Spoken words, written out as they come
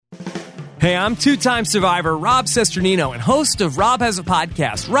Hey, I'm two-time survivor Rob Sesternino and host of Rob Has a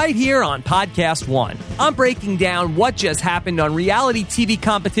Podcast right here on Podcast One. I'm breaking down what just happened on reality TV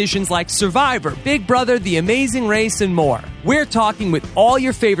competitions like Survivor, Big Brother, The Amazing Race, and more. We're talking with all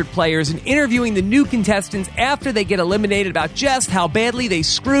your favorite players and interviewing the new contestants after they get eliminated about just how badly they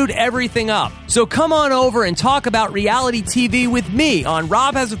screwed everything up. So come on over and talk about reality TV with me on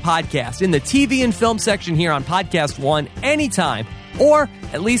Rob Has a Podcast in the TV and film section here on Podcast One anytime. Or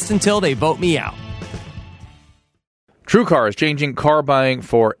at least until they vote me out. TrueCar is changing car buying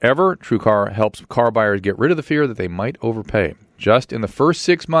forever. TrueCar helps car buyers get rid of the fear that they might overpay. Just in the first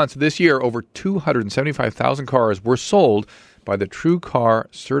 6 months of this year, over 275,000 cars were sold by the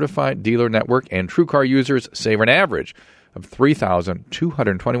TrueCar Certified Dealer Network, and TrueCar users save an average of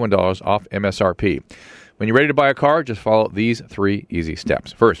 $3,221 off MSRP. When you're ready to buy a car, just follow these 3 easy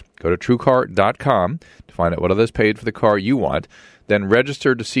steps. First, go to TrueCar.com to find out what others paid for the car you want. Then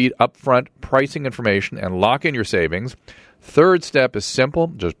register to see upfront pricing information and lock in your savings. Third step is simple.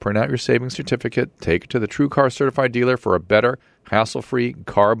 Just print out your savings certificate, take it to the TrueCar Certified Dealer for a better, hassle-free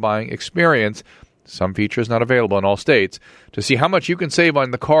car buying experience. Some features not available in all states. To see how much you can save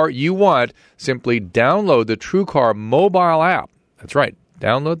on the car you want, simply download the TrueCar mobile app. That's right,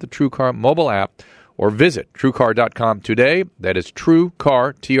 download the TrueCar mobile app or visit TrueCar.com today. That is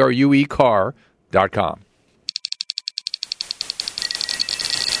TrueCar, T-R-U-E car.com.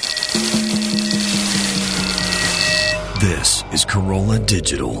 This is Corolla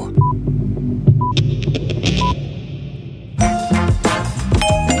Digital.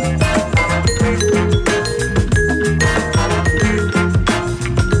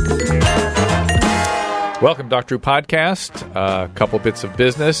 Welcome, Dr. Who Podcast. A couple bits of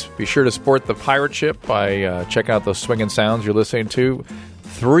business. Be sure to support the pirate ship by checking out those swinging sounds you're listening to.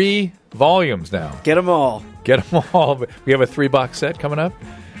 3 volumes now. Get them all. Get them all. We have a 3-box set coming up.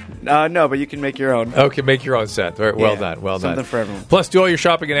 No, but you can make your own. Okay, make your own set. All right, well done. Well done. Something for everyone. Plus, do all your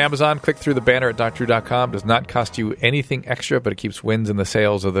shopping at Amazon. Click through the banner at drwho.com. Does not cost you anything extra, but it keeps wins in the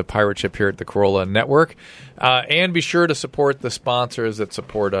sales of the pirate ship here at the Corolla Network. And be sure to support the sponsors that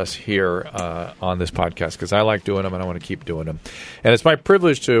support us here on this podcast, because I like doing them and I want to keep doing them. And it's my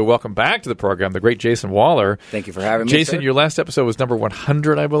privilege to welcome back to the program the great Jason Wahler. Thank you for having me, Jason, sir. your last episode was number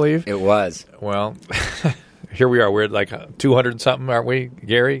 100, I believe. It was. Well... Here we are. We're at like 200 something, aren't we?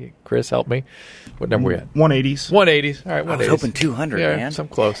 Gary, Chris, help me. What number are we at? 180s. 180s. All right, 180s. I was hoping 200, yeah, man. Some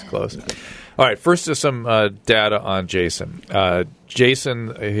close. All right, first is some data on Jason.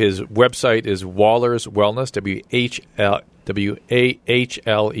 Jason, his website is Wahler's Wellness, WAHLERS,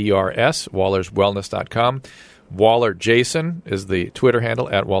 WahlersWellness.com. Wahler Jason is the Twitter handle,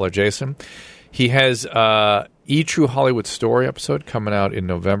 at Wahler Jason. He has True Hollywood Story episode coming out in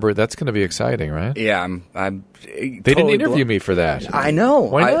November. That's going to be exciting, right? Yeah, I'm They didn't interview me for that. I know.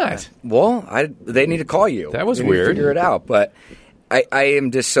 Why not? They need to call you. That was we weird. Need to figure it out, but I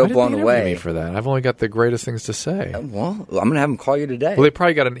am just so Why didn't blown they interview away me for that. I've only got the greatest things to say. Well, I'm going to have them call you today. Well, they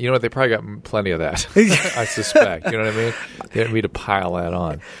probably got. You know what? They probably got plenty of that. I suspect. You know what I mean? They didn't need to pile that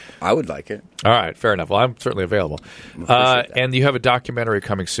on. I would like it. All right, fair enough. Well, I'm certainly available. And you have a documentary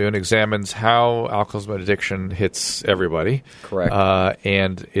coming soon. Examines how alcoholism and addiction hits everybody. Correct.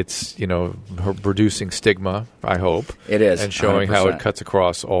 And it's reducing stigma. I hope it is, and showing 100%. how it cuts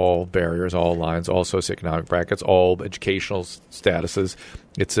across all barriers, all lines, all socioeconomic brackets, all educational statuses.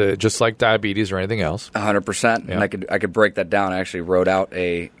 It's just like diabetes or anything else. 100%. Yeah. And I could break that down. I actually wrote out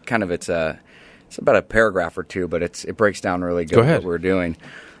a kind of it's about a paragraph or two, but it breaks down really good Go ahead. what we're doing.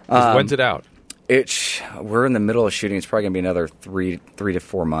 When's it out? We're in the middle of shooting. It's probably going to be another 3 to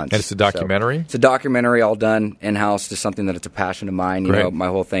 4 months. And it's a documentary? So it's a documentary all done in-house, just something that it's a passion of mine. You Great. know, my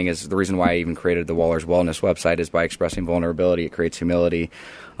whole thing is the reason why I even created the Wahler's Wellness website is by expressing vulnerability. It creates humility.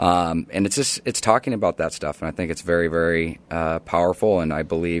 And it's talking about that stuff. And I think it's very, very powerful. And I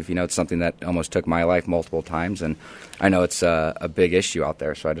believe, it's something that almost took my life multiple times. And I know it's a big issue out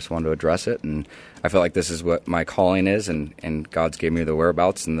there. So I just wanted to address it. And I feel like this is what my calling is. And God's gave me the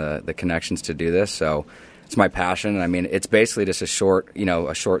whereabouts and the connections to do this. So it's my passion. I mean, it's basically just a short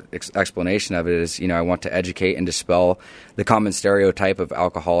explanation of it is, I want to educate and dispel the common stereotype of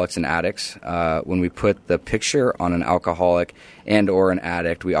alcoholics and addicts. When we put the picture on an alcoholic and or an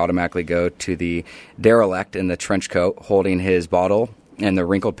addict, we automatically go to the derelict in the trench coat holding his bottle and the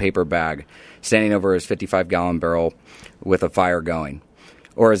wrinkled paper bag, standing over his 55-gallon barrel with a fire going.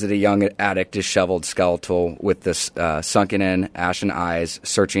 Or is it a young addict, disheveled skeletal with this sunken-in, ashen eyes,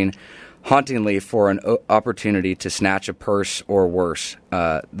 searching hauntingly for an opportunity to snatch a purse or worse?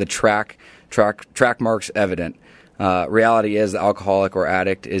 The track marks evident. Reality is the alcoholic or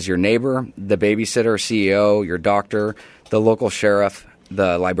addict is your neighbor, the babysitter, CEO, your doctor, the local sheriff,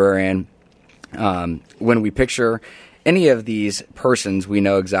 the librarian, When we picture any of these persons, we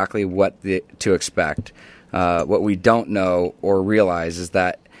know exactly what to expect. What we don't know or realize is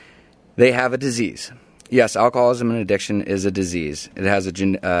that they have a disease. Yes, alcoholism and addiction is a disease. It has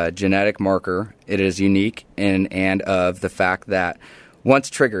a genetic marker. It is unique and of the fact that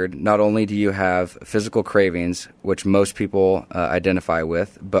once triggered, not only do you have physical cravings, which most people identify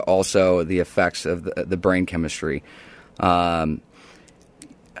with, but also the effects of the brain chemistry. The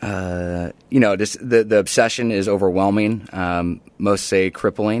obsession is overwhelming. Most say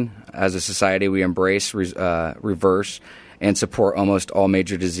crippling. As a society, we embrace, reverse, and support almost all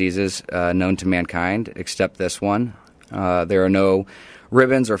major diseases known to mankind, except this one. There are no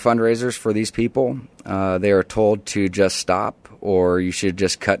ribbons or fundraisers for these people. They are told to just stop, or you should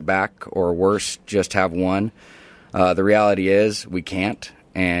just cut back, or worse, just have one. The reality is we can't,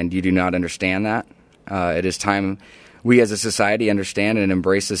 and you do not understand that. It is time we as a society understand and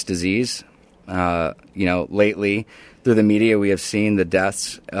embrace this disease. Lately, through the media, we have seen the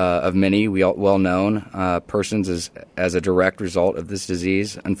deaths of many well-known persons as a direct result of this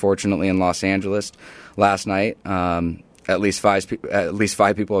disease. Unfortunately, in Los Angeles last night, at least five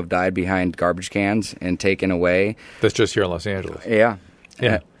people have died behind garbage cans and taken away. That's just here in Los Angeles. Yeah.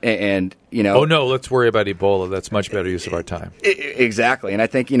 And oh no, let's worry about Ebola. That's much better use of our time. Exactly, and I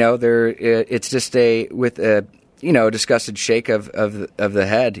think it's just a disgusted shake of the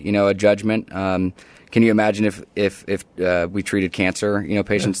head. A judgment. Can you imagine if we treated cancer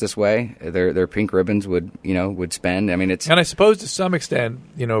patients this way? Their pink ribbons would spend. I mean, it's, and I suppose to some extent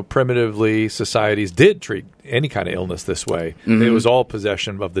primitively societies did treat any kind of illness this way. Mm-hmm. It was all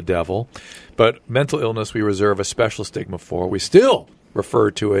possession of the devil, but mental illness we reserve a special stigma for. We still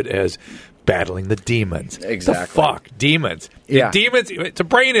refer to it as battling the demons. Exactly. The fuck? Demons. Yeah. Demons, it's a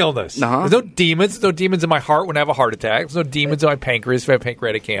brain illness. Uh-huh. There's no demons. There's no demons in my heart when I have a heart attack. There's no demons in my pancreas if I have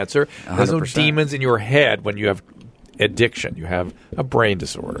pancreatic cancer. There's 100%. no demons in your head when you have addiction. You have a brain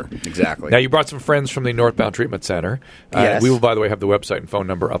disorder. Exactly. Now, you brought some friends from the Northbound Treatment Center. Yes. We will, by the way, have the website and phone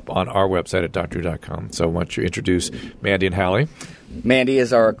number up on our website at drdrew.com. So why don't you introduce Mandy and Hallie? Mandy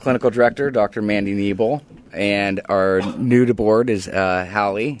is our clinical director, Dr. Mandy Neeble. And our new to board is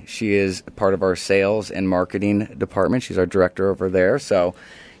Hallie. She is part of our sales and marketing department. She's our director over there. So,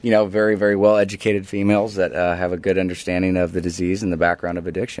 very, very well-educated females that have a good understanding of the disease and the background of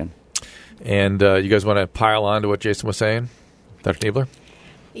addiction. And you guys want to pile on to what Jason was saying? Dr. Neebler?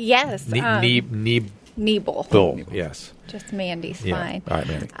 Yes. Neeble. Neeble. Yes. Just Mandy's yeah. fine. All right,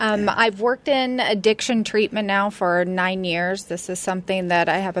 Mandy. I've worked in addiction treatment now for 9 years. This is something that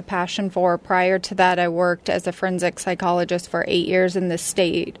I have a passion for. Prior to that, I worked as a forensic psychologist for 8 years in the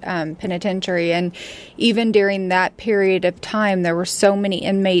state penitentiary. And even during that period of time, there were so many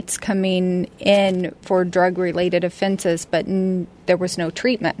inmates coming in for drug-related offenses, but there was no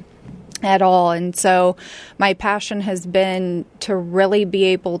treatment at all. And so my passion has been to really be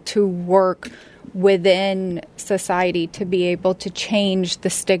able to work within society to be able to change the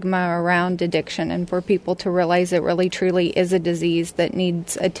stigma around addiction and for people to realize it really truly is a disease that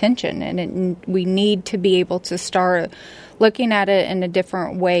needs attention, and we need to be able to start looking at it in a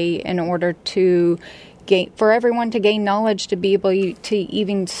different way in order to for everyone to gain knowledge to be able to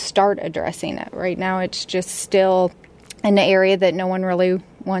even start addressing it. Right now it's just still an area that no one really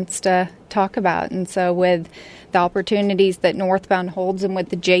wants to talk about, and so with the opportunities that Northbound holds and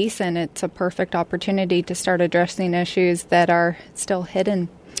with Jason, it's a perfect opportunity to start addressing issues that are still hidden.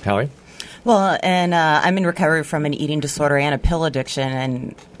 Hallie? Well, and I'm in recovery from an eating disorder and a pill addiction,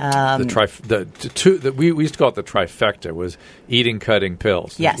 and we used to call it the trifecta: was eating, cutting,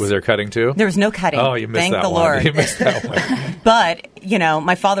 pills. Yes. Was there cutting too? There was no cutting. Oh, you missed Thank that the one. Lord. You missed that one. But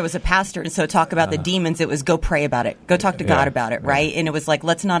my father was a pastor, and so talk about the demons. It was go pray about it, go talk to God about it, right? And it was like,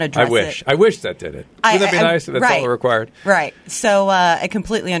 let's not address it. I wish that did it. Wouldn't that be nice? That's all required. Right. So I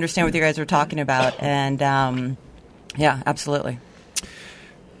completely understand what you guys were talking about, and yeah, absolutely.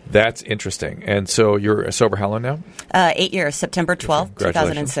 That's interesting. And so you're sober how long now? 8 years, September 12th,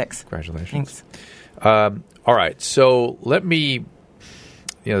 2006. Congratulations. Thanks. All right. So let me,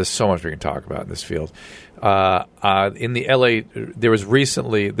 there's so much we can talk about in this field. In the LA, there was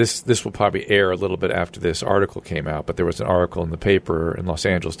recently, this will probably air a little bit after this article came out, but there was an article in the paper in Los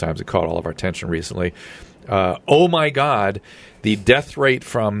Angeles Times that caught all of our attention recently. Oh my God, the death rate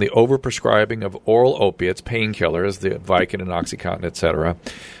from the overprescribing of oral opiates, painkillers, the Vicodin and Oxycontin, etc.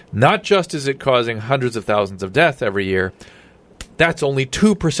 Not just is it causing hundreds of thousands of deaths every year, that's only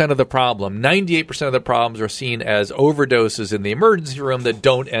 2% of the problem. 98% of the problems are seen as overdoses in the emergency room that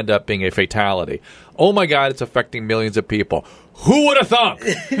don't end up being a fatality. Oh my God, it's affecting millions of people. Who would have thought?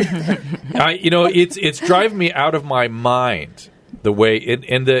 It's driving me out of my mind the way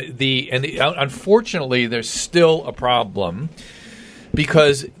unfortunately, there's still a problem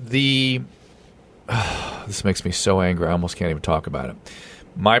because this makes me so angry. I almost can't even talk about it.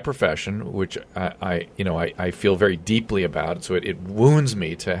 My profession, which I feel very deeply about, so it wounds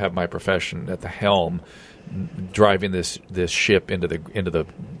me to have my profession at the helm, driving this ship into the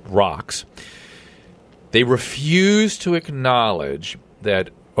rocks. They refuse to acknowledge that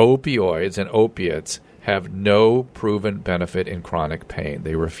opioids and opiates have no proven benefit in chronic pain.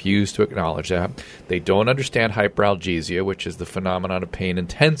 They refuse to acknowledge that. They don't understand hyperalgesia, which is the phenomenon of pain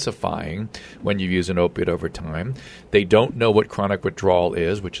intensifying when you use an opiate over time. They don't know what chronic withdrawal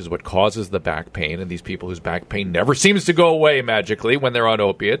is, which is what causes the back pain, and these people whose back pain never seems to go away magically when they're on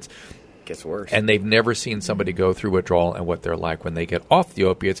opiates. Gets worse. And they've never seen somebody go through withdrawal and what they're like when they get off the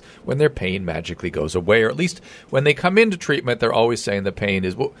opiates, when their pain magically goes away. Or at least when they come into treatment, they're always saying the pain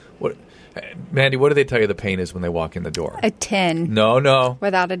is what Mandy, what do they tell you the pain is when they walk in the door? A 10. No.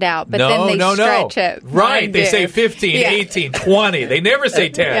 Without a doubt. But then they stretch it. Right. They say 15, 18, 20. They never say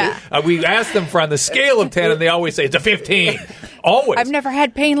 10. We ask them for on the scale of 10, and they always say it's a 15. Always. I've never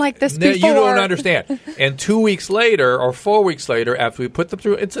had pain like this before. You don't understand. And 2 weeks later or 4 weeks later, after we put them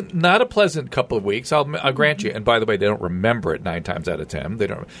through, it's not a pleasant couple of weeks, I'll grant you. And by the way, they don't remember it 9 times out of 10. They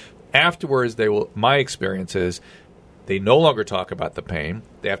don't. Afterwards, they will. My experience is they no longer talk about the pain.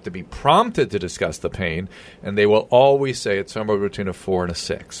 They have to be prompted to discuss the pain, and they will always say it's somewhere between a 4 and a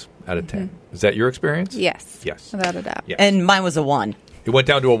 6 out of 10. Is that your experience? Yes. Yes. Without a doubt. Yes. And mine was a 1. It went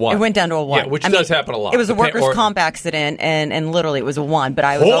down to a 1. It went down to a 1. Yeah, which does happen a lot. It was a workers' comp accident, and literally it was a 1. But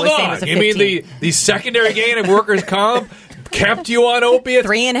I was Hold always on. saying it was a 15. You mean the secondary gain of workers' comp kept you on opiates?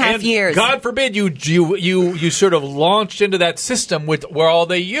 3.5 years. God forbid you sort of launched into that system where all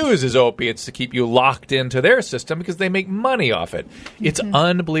they use is opiates to keep you locked into their system because they make money off it. It's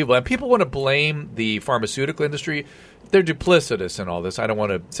unbelievable. And people want to blame the pharmaceutical industry. They're duplicitous in all this. I don't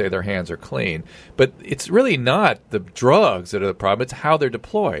want to say their hands are clean, but it's really not the drugs that are the problem. It's how they're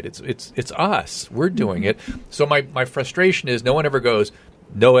deployed. It's us. We're doing it. So my frustration is no one ever goes,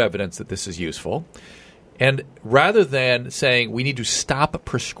 no evidence that this is useful. And rather than saying we need to stop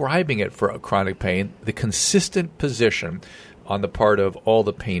prescribing it for chronic pain, the consistent position on the part of all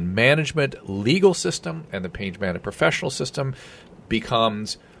the pain management legal system and the pain management professional system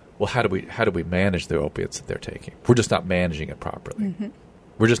becomes, well, how do we manage the opiates that they're taking? We're just not managing it properly. Mm-hmm.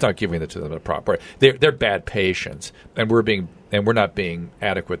 We're just not giving it to them proper. They're bad patients, and we're not being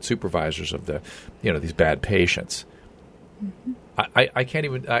adequate supervisors of these bad patients. Mm-hmm. I can't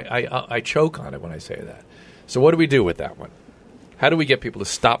even I choke on it when I say that. So what do we do with that one? How do we get people to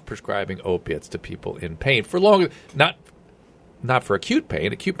stop prescribing opiates to people in pain for longer? Not for acute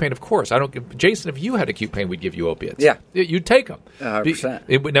pain. Acute pain, of course. Jason, if you had acute pain, we'd give you opiates. Yeah. You'd take them.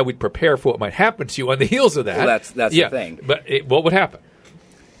 100%. Now, we'd prepare for what might happen to you on the heels of that. Well, that's the thing. But what would happen?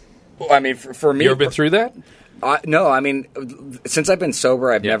 Well, I mean, for me... You ever been through that? No, I mean, since I've been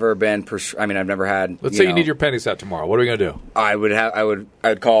sober, I've never been. I've never had. Let's say you need your pennies out tomorrow. What are we going to do? I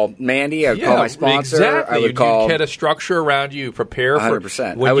would call Mandy. I would call my sponsor. Exactly. I would call. You'd get a structure around you. Prepare for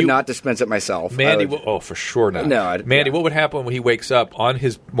 100%. I would not dispense it myself. Mandy, for sure not. No, Mandy, what would happen when he wakes up on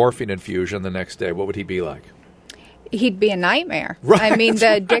his morphine infusion the next day? What would he be like? He'd be a nightmare. Right, I mean,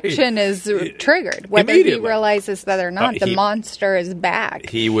 the addiction is triggered. Whether he realizes that or not, the monster is back.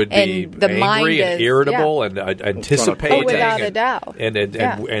 He would be angry and irritable and anticipating. Without a doubt. And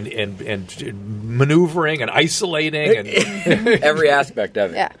maneuvering and isolating. And every aspect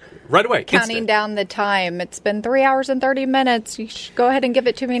of it. Yeah. Right away. Counting down the time. It's been 3 hours and 30 minutes. You should go ahead and give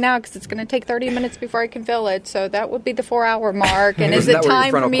it to me now because it's going to take 30 minutes before I can fill it. So that would be the 4-hour mark. And is it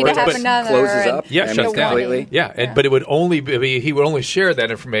time for me to have another? Closes up. Yeah, shuts down. Completely. Yeah, but it would only be, he would only share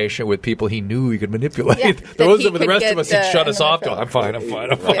that information with people he knew he could manipulate. Yeah, those of the rest of us, he'd shut us off. I'm fine.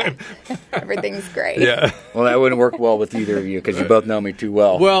 Yeah. Everything's great. Yeah. Well, that wouldn't work well with either of you because you both know me too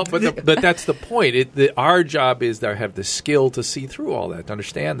well. Well, but that's the point. Our job is to have the skill to see through all that, to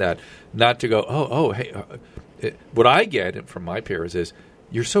understand that. Not to go, hey. What I get from my peers is,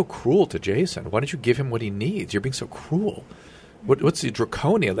 you're so cruel to Jason. Why don't you give him what he needs? You're being so cruel. What's the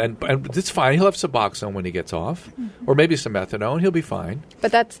draconian? And it's fine. He'll have Suboxone when he gets off. Mm-hmm. Or maybe some methadone. He'll be fine.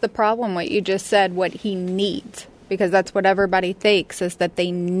 But that's the problem, what you just said, what he needs. Because that's what everybody thinks, is that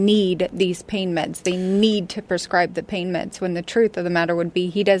they need these pain meds. They need to prescribe the pain meds, when the truth of the matter would be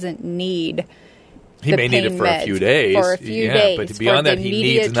he doesn't need He may need it for a few days. For a few days. But beyond that, he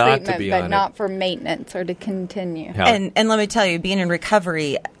needs not to be on it. But not for maintenance or to continue. And let me tell you, being in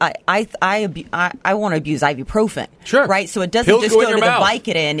recovery, I want to abuse ibuprofen. Sure. Right? So it doesn't Pills just go go in to your the mouth.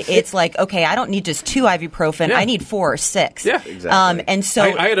 Vicodin. It's like, okay, I don't need just 2 ibuprofen. Yeah. I need 4 or 6. Yeah, exactly. And so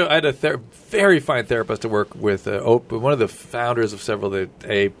I had a very fine therapist to work with, one of the founders of several of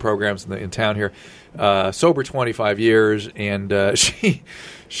the AA programs in town here, sober 25 years, and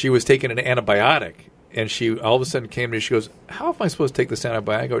she was taking an antibiotic. And she all of a sudden came to me. She goes, "How am I supposed to take this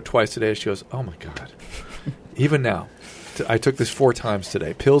antibiotic?" I go, "Twice a day." She goes, "Oh my God!" Even now, I took this 4 times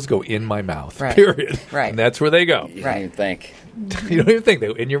today. Pills go in my mouth. Right. Period. Right. And that's where they go. You don't even think. You don't even think they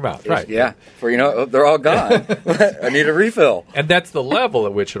go in your mouth. Right. Yeah. They're all gone. I need a refill. And that's the level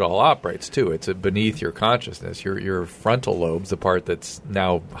at which it all operates too. It's beneath your consciousness. Your frontal lobes, the part that's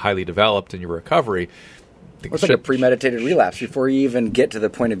now highly developed in your recovery. It's like a premeditated relapse. Before you even get to the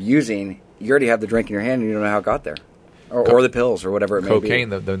point of using, you already have the drink in your hand and you don't know how it got there. Or the pills or whatever it may be. Cocaine,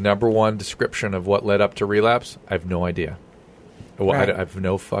 the number one description of what led up to relapse, I have no idea. Well, Right. I have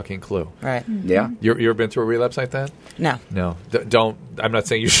no fucking clue. Right. Yeah. You ever been through a relapse like that? No. No. Don't. I'm not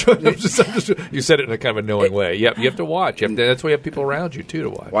saying you should. You said it in a kind of a knowing way. Yep. You have to watch. That's why you have people around you, too, to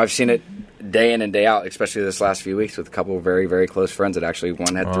watch. Well, I've seen it day in and day out, especially this last few weeks with a couple of very, very close friends that actually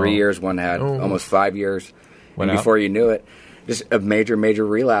one had 3 years, one had almost 5 years. And before you knew it, just a major, major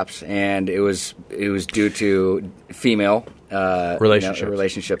relapse. And it was due to female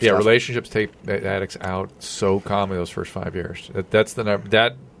relationships. Yeah, stuff. relationships take addicts out so commonly those first 5 years. That's the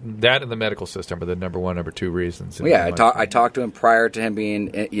that in the medical system are the number 1, number 2 reasons. Well, yeah, I talked to him prior to him being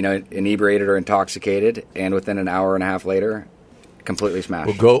inebriated or intoxicated, and within an hour and a half later, completely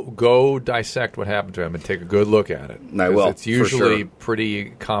smashed. Well, go dissect what happened to him and take a good look at it. I will. It's usually for sure. Pretty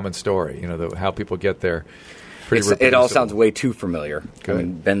common story. How people get there. It all sounds way too familiar. Good. I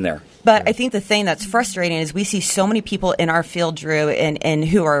mean, been there. But I think the thing that's frustrating is we see so many people in our field, Drew, and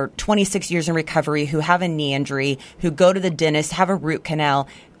who are 26 years in recovery, who have a knee injury, who go to the dentist, have a root canal,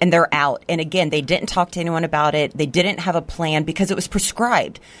 and they're out. And again, they didn't talk to anyone about it. They didn't have a plan because it was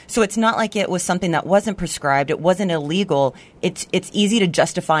prescribed. So it's not like it was something that wasn't prescribed. It wasn't illegal. It's easy to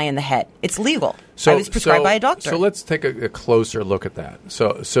justify in the head. It's legal. I was prescribed by a doctor. So let's take a closer look at that.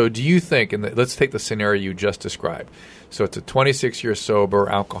 So do you think, and let's take the scenario you just described. So it's a 26-year sober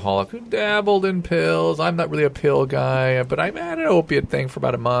alcoholic who dabbled in pills. I'm not really a pill guy, but I had an opiate thing for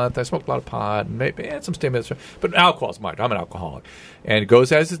about a month. I smoked a lot of pot and maybe had some stimulants. But alcohol's mine. I'm an alcoholic. And goes,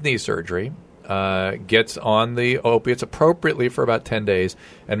 has his knee surgery, gets on the opiates appropriately for about 10 days,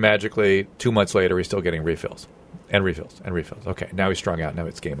 and magically 2 months later he's still getting refills. And refills, and refills. Okay, now he's strung out. Now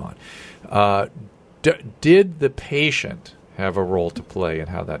it's game on. Did the patient have a role to play in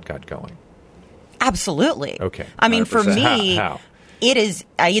how that got going? Absolutely. Okay. I mean, for 100%. me, How? it is,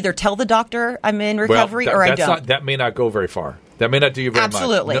 I either tell the doctor I'm in recovery or I don't. That may not go very far. That may not do you very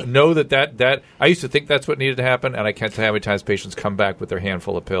Absolutely. much. Know that I used to think that's what needed to happen, and I can't tell how many times patients come back with their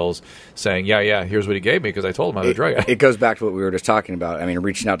handful of pills saying, yeah, here's what he gave me because I told him I was a drug addict. It goes back to what we were just talking about. I mean,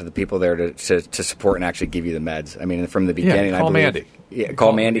 reaching out to the people there to support and actually give you the meds. I mean, from the beginning, call I believe. Mandy. Yeah,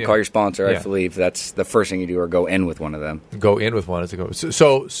 call Mandy, call your sponsor. Yeah. I believe that's the first thing you do, or go in with one of them. Go in with one as a go.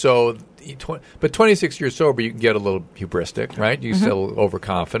 So, but 26 years sober, you can get a little hubristic, right? You still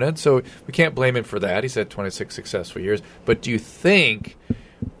overconfident. So we can't blame him for that. He's had 26 successful years. But do you think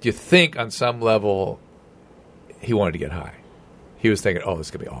on some level he wanted to get high? He was thinking, oh, this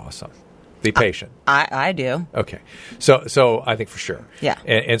is going to be awesome. Be patient. I do. Okay. So I think for sure. Yeah.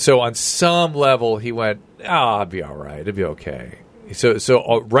 And so on some level he went, I'll be all right. It'll be okay.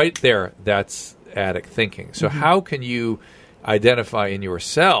 So right there, that's addict thinking. So how can you identify in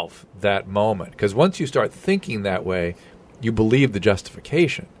yourself that moment? Because once you start thinking that way, you believe the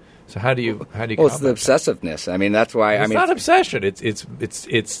justification. So how do you Well, it's the obsessiveness. I mean, that's why. It's not obsession.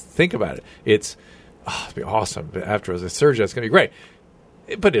 It's think about it. It's it'll be awesome. But after the surgery, it's going to be great.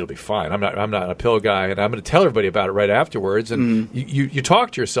 But it'll be fine. I'm not a pill guy, and I'm going to tell everybody about it right afterwards. And you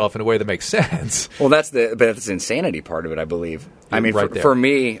talk to yourself in a way that makes sense. Well, that's the insanity part of it, I believe. I mean, for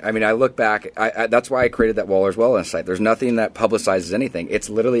me, I mean, I look back. That's why I created that Wahler's Wellness site. There's nothing that publicizes anything. It's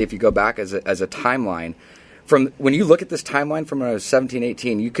literally, if you go back as a timeline. From when you look at this timeline from when I was 17,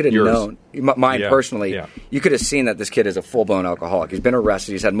 18, you could have known, mine personally, you could have seen that this kid is a full-blown alcoholic. He's been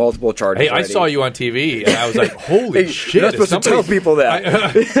arrested. He's had multiple charges. Hey, I saw you on TV, and I was like, holy shit. You're not supposed to tell people that.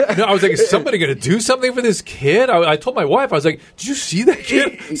 I was like, is somebody going to do something for this kid? I told my wife, I was like, did you see that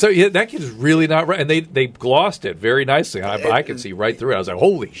kid? So that kid is really not right. And they glossed it very nicely. I could see right through it. I was like,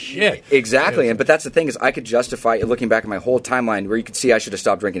 holy shit. Exactly. But that's the thing is I could justify it looking back at my whole timeline where you could see I should have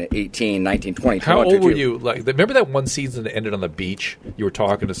stopped drinking at 18, 19, 20, 21. How old were you like, remember that one season that ended on the beach? You were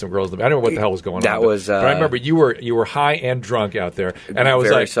talking to some girls. I don't know what the hell was going on. That was. But I remember you were high and drunk out there, and I was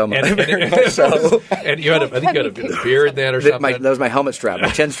very like, so much. and you had, I think you had a beard then or something. That was my helmet strap, my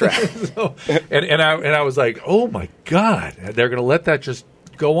chin strap. and I was like, oh my God, they're going to let that just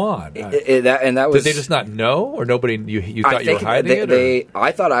go on. That was. Did they just not know, or nobody? You thought you were hiding it?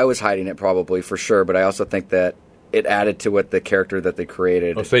 I thought I was hiding it probably for sure, but I also think that it added to what the character that they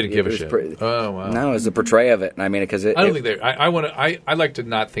created. Oh, so they didn't give a shit. Oh wow! No, it was the portrayal of it. I mean, because I don't think they. I like to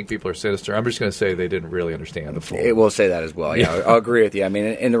not think people are sinister. I'm just going to say they didn't really understand the full. It will say that as well. Yeah, I'll agree with you. I mean,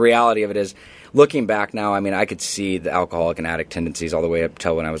 and the reality of it is, looking back now, I mean, I could see the alcoholic and addict tendencies all the way up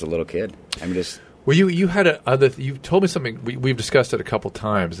till when I was a little kid. I mean, just. Well, you had you told me something. We've discussed it a couple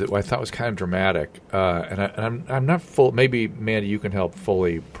times that I thought was kind of dramatic, and I'm not full. Maybe Mandy, you can help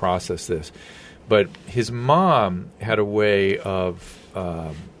fully process this. But his mom had a way of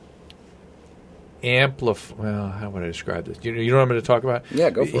amplify. Well, how would I describe this? You know what I'm going to talk about? Yeah,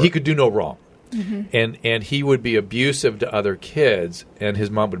 go for it. He could do no wrong. Mm-hmm. And he would be abusive to other kids, and his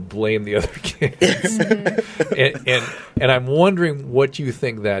mom would blame the other kids. and I'm wondering what you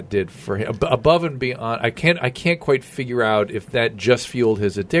think that did for him above and beyond. I can't quite figure out if that just fueled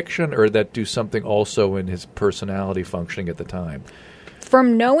his addiction or that do something also in his personality functioning at the time.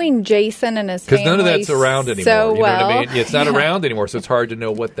 From knowing Jason and his family, because none of that's around anymore. So you know well. what I mean? It's not around anymore, so it's hard to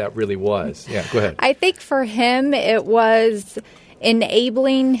know what that really was. Yeah, go ahead. I think for him, it was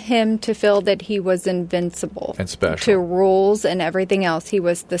enabling him to feel that he was invincible and special to rules and everything else. He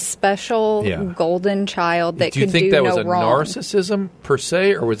was the special golden child that could do no wrong. Do you think that was a narcissism per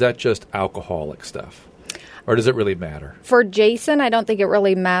se, or was that just alcoholic stuff? Or does it really matter? For Jason, I don't think it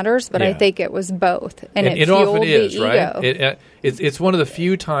really matters, but I think it was both. And it fueled often is, the right? ego. It's one of the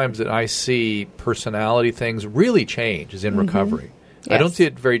few times that I see personality things really change is in recovery. Yes. I don't see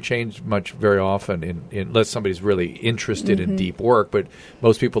it very often unless somebody's really interested in deep work, but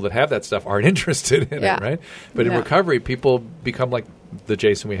most people that have that stuff aren't interested in it, right? But in recovery, people become like the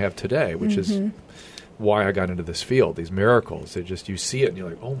Jason we have today, which is why I got into this field, these miracles. You see it and you're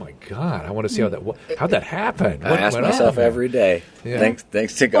like, oh my God, I want to see how'd that happen? I ask myself every day. Yeah.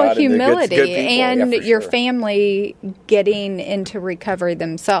 Thanks to God. Well, humility and the good people. and your family getting into recovery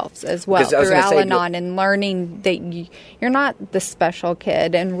themselves as well through Al-Anon and learning that you're not the special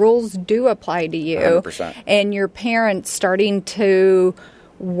kid and rules do apply to you. 100%. And your parents starting to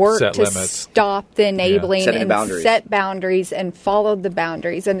work set to limits. Stop the enabling and boundaries. Set boundaries and follow the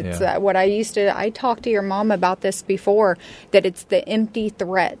boundaries. And it's what I talked to your mom about this before, that it's the empty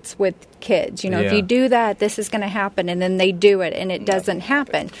threats with kids. If you do that, this is going to happen, and then they do it, and it doesn't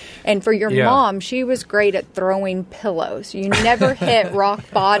happen. And for your mom, she was great at throwing pillows. You never hit rock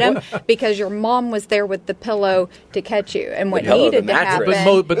bottom because your mom was there with the pillow to catch you. And what needed to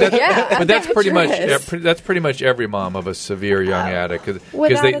happen, but that's pretty much every mom of a severe young addict.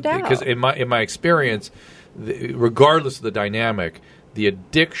 Because in my experience, regardless of the dynamic, the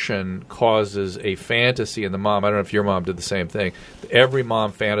addiction causes a fantasy in the mom. I don't know if your mom did the same thing. Every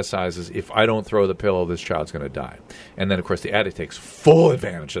mom fantasizes, if I don't throw the pillow, this child's going to die. And then, of course, the addict takes full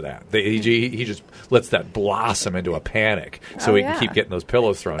advantage of that. He just lets that blossom into a panic so he can keep getting those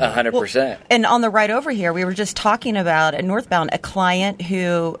pillows thrown. 100%. Well, and on the ride over here, we were just talking about at Northbound a client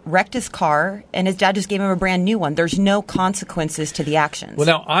who wrecked his car, and his dad just gave him a brand new one. There's no consequences to the actions. Well,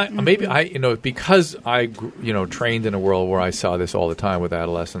 now, because I trained in a world where I saw this all the time with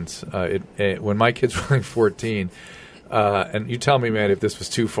adolescents. When my kids were like 14, and you tell me, man, if this was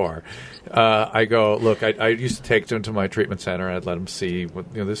too far, I go, look, I used to take them to my treatment center and I'd let them see,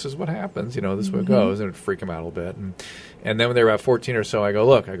 this is what happens, this is what goes, and it'd freak them out a little bit. And then when they were about 14 or so, I go,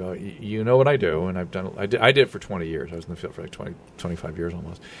 look, you know what I do, and I've done. I did it for 20 years. I was in the field for like 20, 25 years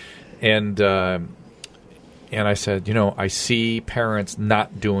almost, and I said, I see parents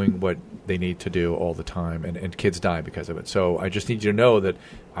not doing what they need to do all the time, and kids die because of it. So I just need you to know that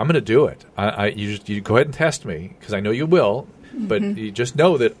I'm going to do it. You go ahead and test me, because I know you will, but you just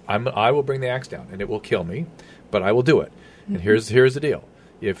know that I will bring the axe down, and it will kill me, but I will do it. And here's the deal.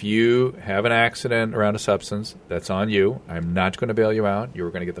 If you have an accident around a substance, that's on you. I'm not going to bail you out.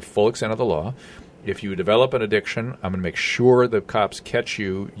 You're going to get the full extent of the law. If you develop an addiction, I'm going to make sure the cops catch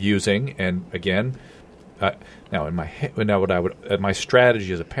you using, and again, my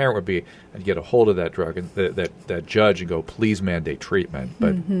strategy as a parent would be I'd get a hold of that drug and that judge and go, please mandate treatment.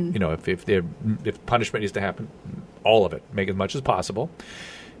 But if punishment needs to happen, all of it, make as much as possible.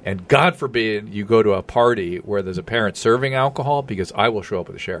 And God forbid you go to a party where there's a parent serving alcohol, because I will show up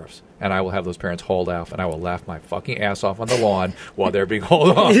with the sheriffs and I will have those parents hauled off, and I will laugh my fucking ass off on the lawn while they're being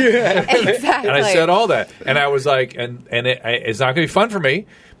hauled off. Exactly. And I said all that, and I was like, it's not going to be fun for me.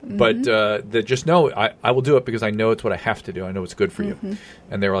 But just know I will do it because I know it's what I have to do. I know it's good for you.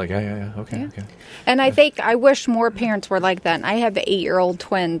 And they were like, okay. And I think I wish more parents were like that. And I have 8-year-old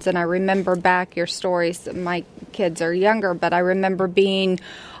twins, and I remember back your stories. My kids are younger, but I remember being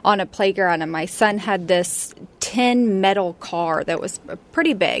on a playground, and my son had this tin metal car that was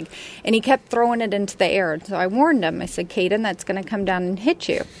pretty big, and he kept throwing it into the air. So I warned him. I said, Caden, that's going to come down and hit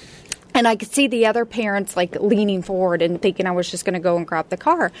you. And I could see the other parents like leaning forward and thinking I was just going to go and grab the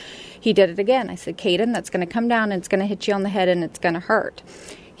car. He did it again. I said, Caden, that's going to come down and it's going to hit you on the head and it's going to hurt.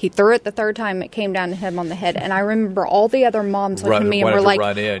 He threw it the third time. It came down to him on the head. And I remember all the other moms looking at me and were like,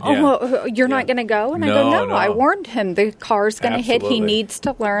 you're not going to go? And I go, no, I warned him. The car's going to hit. He needs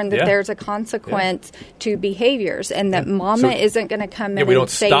to learn that there's a consequence to behaviors and that mama isn't going to come in and save him. We don't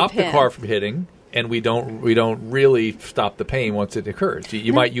stop the car from hitting. And we don't really stop the pain once it occurs.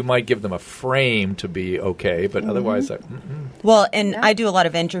 You might give them a frame to be okay, but otherwise, well, and I do a lot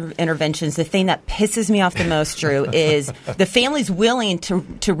of interventions. The thing that pisses me off the most, Drew, is the family's willing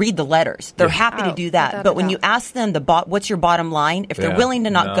to read the letters. They're happy to do that, but when you ask them what's your bottom line, if they're willing to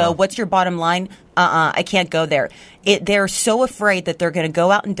not go, what's your bottom line? I can't go there. They're so afraid that they're going to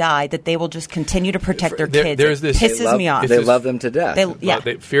go out and die that they will just continue to protect their kids. It pisses me off. They love them to death.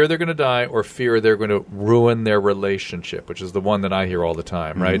 They fear they're going to die or fear they're going to ruin their relationship, which is the one that I hear all the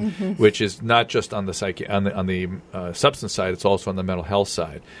time, right? Which is not just on the on the substance side, it's also on the mental health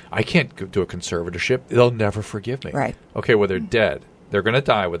side. I can't do a conservatorship. They'll never forgive me. Right. Okay, well, they're dead. They're going to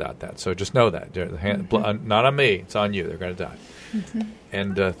die without that. So just know that. Not on me. It's on you. They're going to die.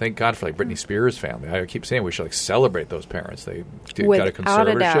 And thank God for Britney Spears' family. I keep saying we should celebrate those parents. They got a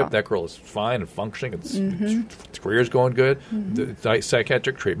conservatorship. That girl is fine and functioning. Its career's going good. The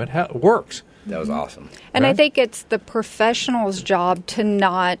psychiatric treatment works. That was awesome. And I think it's the professional's job to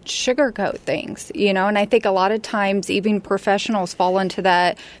not sugarcoat things, and I think a lot of times even professionals fall into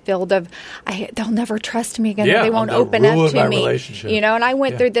that field of, they'll never trust me again. They won't open up to me. And I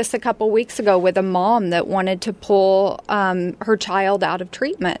went through this a couple weeks ago with a mom that wanted to pull her child out of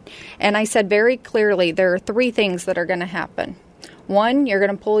treatment. And I said very clearly, there are 3 things that are going to happen. 1, you're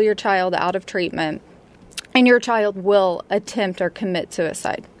going to pull your child out of treatment, and your child will attempt or commit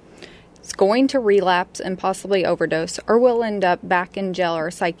suicide. It's going to relapse and possibly overdose, or will end up back in jail or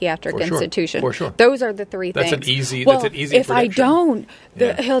a psychiatric institution. For sure. Those are the 3 things. That's an easy if prediction. I don't,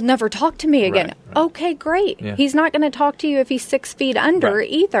 he'll never talk to me again. Right. Okay, great. Yeah. He's not going to talk to you if he's 6 feet under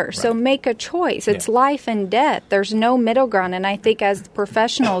either. Right. So make a choice. It's life and death. There's no middle ground. And I think as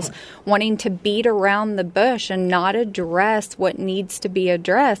professionals wanting to beat around the bush and not address what needs to be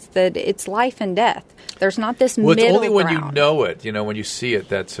addressed, that it's life and death. There's not this middle ground. It's only when you know it, when you see it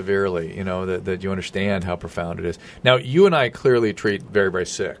that severely, that you understand how profound it is. Now, you and I clearly treat very, very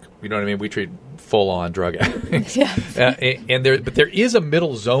sick. You know what I mean? We treat full-on drug addicts. But there is a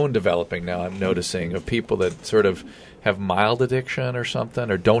middle zone developing now, I'm noticing, of people that sort of have mild addiction or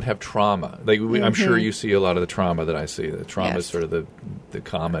something, or don't have trauma. I'm sure you see a lot of the trauma that I see. The trauma is sort of the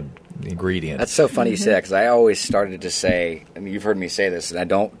common ingredient. That's so funny you say that, because I always started to say, you've heard me say this, and I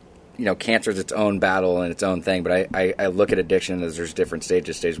don't, cancer is its own battle and its own thing, but I look at addiction as there's different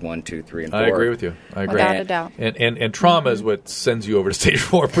stages, stage 1, 2, 3, and 4. I agree with you. I agree. Without a doubt. And trauma is what sends you over to stage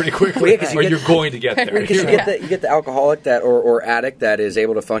 4 pretty quickly, or you're going to get there. Because you get the alcoholic or addict that is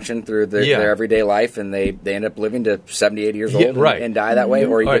able to function through their everyday life, and they end up living to 70, 80 years old and die that way.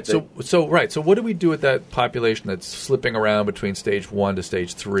 Or So what do we do with that population that's slipping around between stage 1 to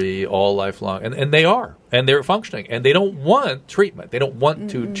stage 3 all lifelong? And they are. And they're functioning, and they don't want treatment. They don't want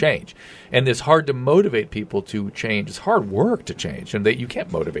to change. And it's hard to motivate people to change. It's hard work to change, and you can't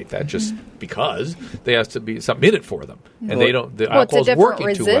motivate that just because. There has to be something in it for them, and they don't. The alcohol's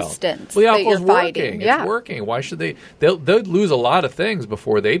working too well. The alcohol's working. It's working. Why should they? They'll lose a lot of things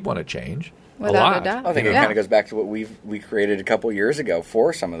before they'd want to change. Without a doubt. I think it kind of goes back to what we created a couple years ago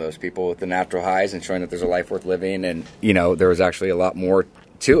for some of those people with the natural highs and showing that there's a life worth living, and there was actually a lot more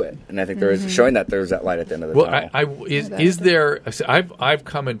to it, and I think there is showing that there's that light at the end of the tunnel. Is there? I've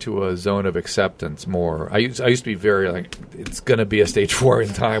come into a zone of acceptance more. I used to be very it's going to be a stage 4 in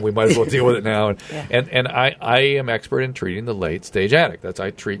time. We might as well deal with it now. And I am expert in treating the late stage addict. I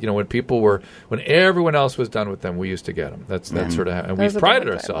treat when everyone else was done with them, we used to get them. That's sort of and we've prided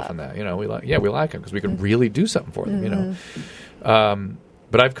ourselves on that. We like them because we can really do something for them.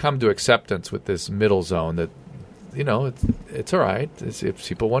 But I've come to acceptance with this middle zone that. It's all right. If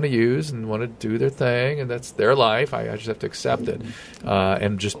people want to use and want to do their thing, and that's their life, I just have to accept it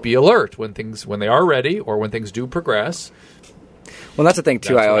and just be alert when they are ready or when things do progress. Well, that's the thing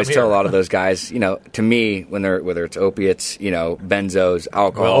too. That's I what always I'm tell a hearing. lot of those guys, to me, whether it's opiates, benzos,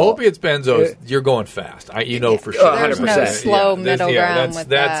 alcohol. Well, opiates, benzos, you're going fast. For sure. There's no 100%. slow middle ground with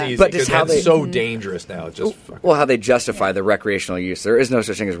that's that. easy. But just because how that's they- so dangerous now. It's just Well, how they justify the recreational use. There is no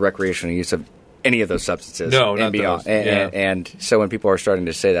such thing as recreational use of any of those substances. No, and not beyond. those. And so when people are starting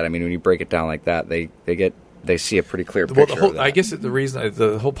to say that, when you break it down like that, they see a pretty clear Well, picture. of that. I guess the reason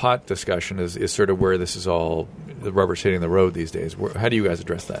the whole pot discussion is sort of where this is all the rubber's hitting the road these days. How do you guys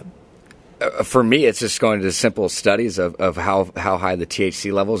address that? For me, it's just going to simple studies of how high the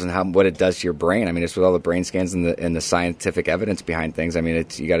THC levels and what it does to your brain. It's with all the brain scans and the scientific evidence behind things.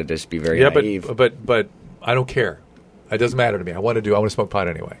 You got to just be very naive. But I don't care. It doesn't matter to me. I want to smoke pot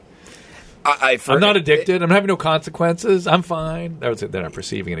anyway. I'm not addicted. I'm having no consequences. I'm fine. They're not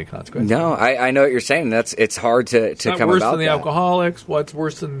perceiving any consequences. No, I know what you're saying. It's hard to It's not come worse about than the that. alcoholics. What's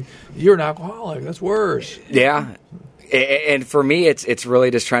worse than you're an alcoholic? That's worse. Yeah. And for me, it's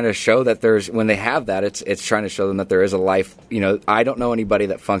really just trying to show that when they have that, it's trying to show them that there is a life. I don't know anybody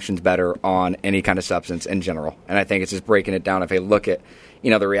that functions better on any kind of substance in general. And I think it's just breaking it down. If you look at,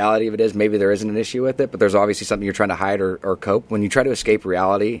 the reality of it is maybe there isn't an issue with it, but there's obviously something you're trying to hide or cope. When you try to escape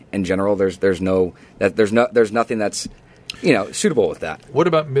reality in general, there's nothing that's suitable with that. What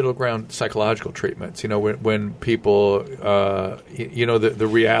about middle ground psychological treatments? When people, the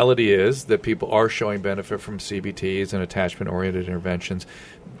reality is that people are showing benefit from CBTs and attachment-oriented interventions,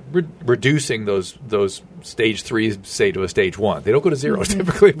 reducing those stage 3s, say, to a stage 1. They don't go to 0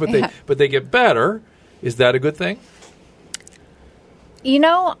 typically, but they get better. Is that a good thing?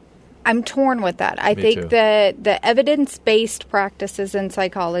 I'm torn with that. I Me think too. that the evidence-based practices in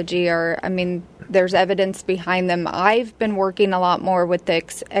psychology there's evidence behind them. I've been working a lot more with the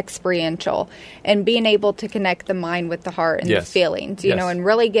experiential and being able to connect the mind with the heart and Yes. the feelings, Yes. and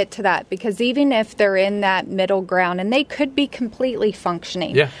really get to that. Because even if they're in that middle ground, and they could be completely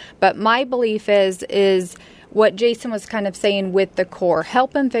functioning, Yeah. but my belief is what Jason was kind of saying with the core.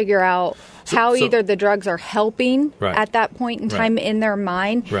 Help them figure out how so- either the drugs are helping Right. at that point in Right. time in their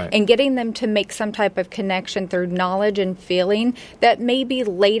mind, Right. and getting them to make some type of connection through knowledge and feeling that maybe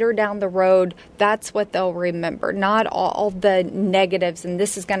later down the road, that's what they'll remember. Not all the negatives and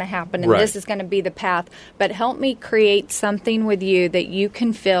this is going to happen and Right. this is going to be the path, but help me create something with you that you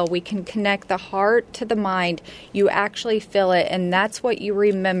can feel. We can connect the heart to the mind. You actually feel it, and that's what you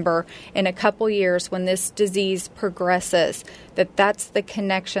remember in a couple years when this disease progresses, that's the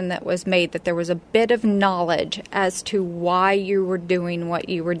connection that was made, that there was a bit of knowledge as to why you were doing what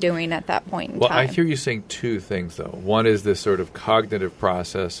you were doing at that point in Well, time. I hear you saying two things, though. One is this sort of cognitive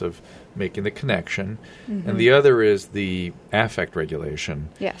process of making the connection, and the other is the affect regulation,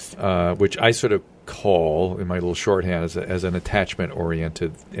 Yes. which I sort of call, in my little shorthand, as an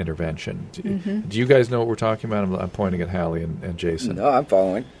attachment-oriented intervention. Do you guys know what we're talking about? I'm pointing at Hallie and Jason. No, I'm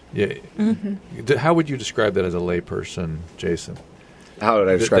following. Yeah. How would you describe that as a layperson, Jason? How would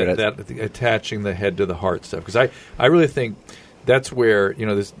I describe it? That attaching the head to the heart stuff, because I really think that's where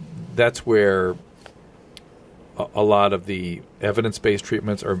that's where a lot of the evidence-based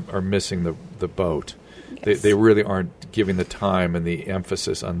treatments are missing the boat. Yes. They really aren't giving the time and the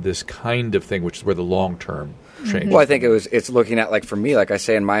emphasis on this kind of thing, which is where the long-term change. Well, I think it's looking at, like, for me, like I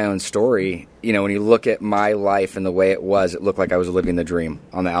say in my own story, when you look at my life and the way it looked like I was living the dream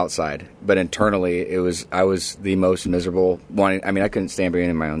on the outside. But internally, I was the most miserable one. I couldn't stand being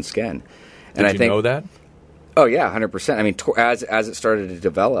in my own skin. Did you know that? Oh, yeah, 100%. As it started to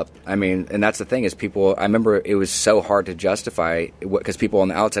develop, and that's the thing is people, I remember it was so hard to justify because people on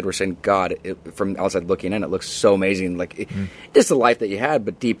the outside were saying, God, from the outside looking in, it looks so amazing. Like, just the life that you had.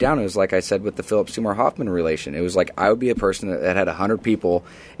 But deep down, it was like I said with the Philip Seymour Hoffman relation. It was like I would be a person that had 100 people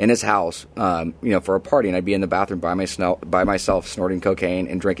in his house, for a party, and I'd be in the bathroom by myself snorting cocaine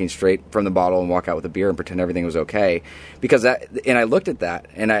and drinking straight from the bottle and walk out with a beer and pretend everything was okay. Because and I looked at that,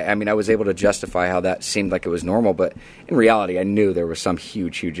 and I was able to justify how that seemed like it was normal, but in reality, I knew there was some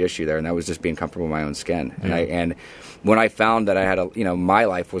huge issue there, and that was just being comfortable in my own skin. And when I found that I had my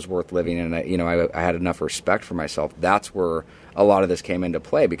life was worth living, and I had enough respect for myself, that's where a lot of this came into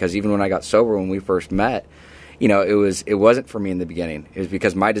play. Because even when I got sober, when we first met, it wasn't for me in the beginning. It was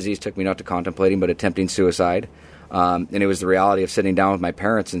because my disease took me not to contemplating, but attempting suicide. And it was the reality of sitting down with my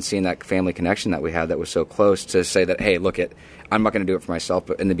parents and seeing that family connection that we had that was so close to say that, hey, look, I'm not going to do it for myself,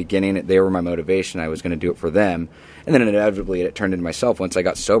 but in the beginning, they were my motivation. I was going to do it for them. And then inevitably, it turned into myself once I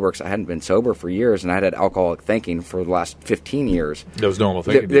got sober, because I hadn't been sober for years, and I had alcoholic thinking for the last 15 years. That was normal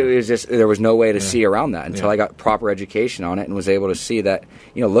thinking. There was no way to see around that until I got proper education on it and was able to see that,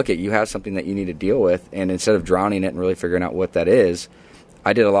 look, you have something that you need to deal with, and instead of drowning it and really figuring out what that is,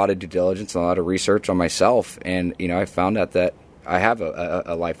 I did a lot of due diligence and a lot of research on myself, and I found out that I have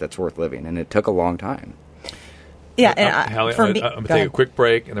a life that's worth living, and it took a long time. Yeah, and Hallie, I'm going to take a quick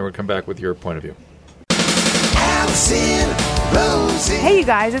break, and then we'll come back with your point of view. Allison Rosen. Hey, you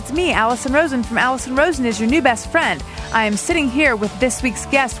guys, it's me, Allison Rosen from Allison Rosen is Your New Best Friend. I am sitting here with this week's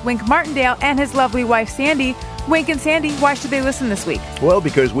guest, Wink Martindale, and his lovely wife, Sandy. Wink and Sandy, why should they listen this week? Well,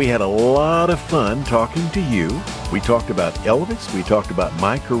 because we had a lot of fun talking to you. We talked about Elvis, we talked about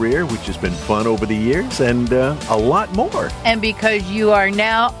my career, which has been fun over the years, and a lot more. And because you are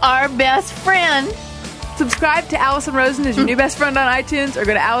now our best friend. Subscribe to Allison Rosen is Your New Best Friend on iTunes or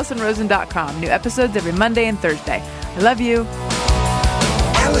go to AllisonRosen.com. New episodes every Monday and Thursday. I love you.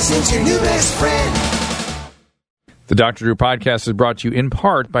 Allison's your new best friend. The Dr. Drew podcast is brought to you in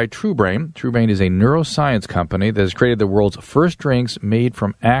part by TrueBrain. TrueBrain is a neuroscience company that has created the world's first drinks made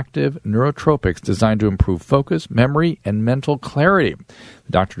from active neurotropics designed to improve focus, memory, and mental clarity.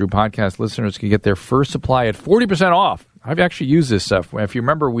 The Dr. Drew podcast listeners can get their first supply at 40% off. I've actually used this stuff. If you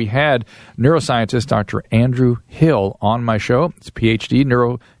remember, we had neuroscientist Dr. Andrew Hill on my show. It's a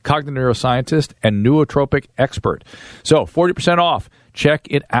PhD, cognitive neuroscientist, and nootropic expert. So 40% off. Check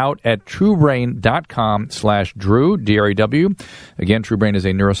it out at truebrain.com/Drew, D-R-E-W. Again, TrueBrain is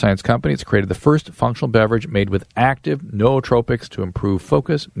a neuroscience company. It's created the first functional beverage made with active nootropics to improve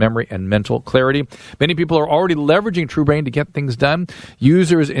focus, memory, and mental clarity. Many people are already leveraging TrueBrain to get things done.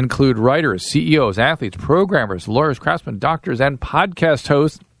 Users include writers, CEOs, athletes, programmers, lawyers, craftsmen, doctors, and podcast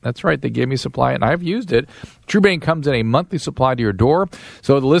hosts. That's right. They gave me supply, and I've used it. TrueBrain comes in a monthly supply to your door,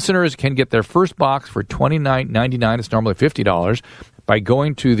 so the listeners can get their first box for $29.99. It's normally $50 by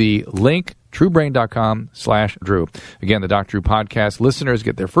going to the link truebrain.com/Drew. Again, the Dr. Drew podcast listeners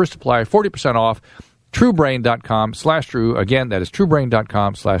get their first supply 40% off. truebrain.com/Drew. Again, that is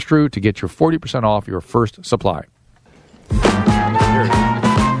truebrain.com/Drew to get your 40% off your first supply.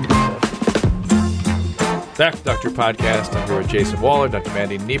 Back to Dr. Podcast. I'm here with Jason Wahler, Dr.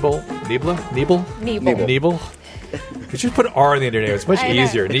 Mandy Neeble. Neeble. Could you just put an R in the end of your name? It's much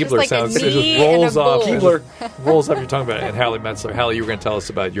easier. Neebler like sounds, it just rolls off. Neebler rolls off your tongue about it. And Hallie Metzler. Hallie, you were going to tell us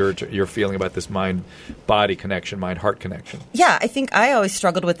about your feeling about this mind-body connection, mind-heart connection. Yeah, I think I always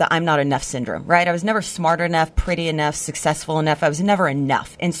struggled with the I'm not enough syndrome, right? I was never smart enough, pretty enough, successful enough. I was never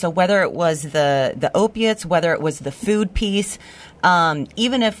enough. And so whether it was the opiates, whether it was the food piece,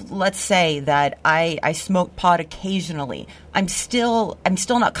 even if, let's say, that I smoke pot occasionally, I'm still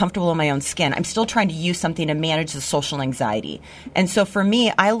not comfortable in my own skin. I'm still trying to use something to manage the social anxiety. And so for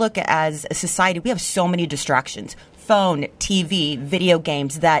me, I look at as a society, we have so many distractions, phone, TV, video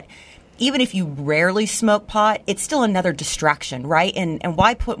games, that even if you rarely smoke pot, it's still another distraction, right? And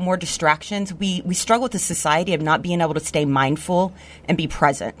why put more distractions? We struggle with the society of not being able to stay mindful and be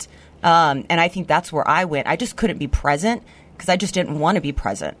present. And I think that's where I went. I just couldn't be present because I just didn't want to be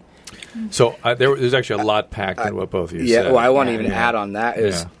present. So there's actually a lot packed in what both of you said. Yeah, well, I want to even add on that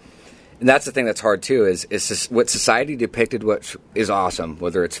is, and that's the thing that's hard too, is what society depicted what is awesome,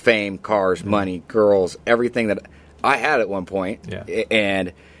 whether it's fame, cars, money, girls, everything that I had at one point,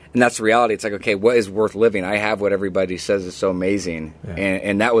 and that's the reality. It's like, okay, what is worth living? I have what everybody says is so amazing,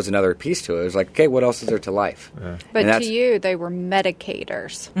 and that was another piece to it. It was like, okay, what else is there to life? But to you, they were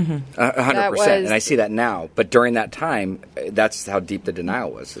medicators. 100%, and I see that now. But during that time, that's how deep the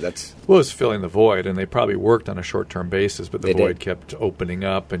denial was. So it was filling the void, and they probably worked on a short-term basis, but the void kept opening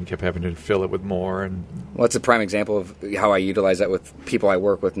up and kept having to fill it with more. And well, it's a prime example of how I utilize that with people I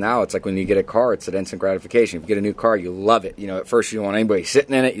work with now. It's like when you get a car, it's an instant gratification. If you get a new car, you love it. You know, at first you don't want anybody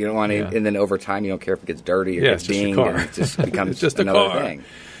sitting in it. You don't want to, and then over time, you don't care if it gets dirty or gets dinged, and it just becomes just another car. thing.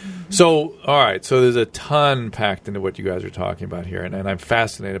 So, all right, so there's a ton packed into what you guys are talking about here, and I'm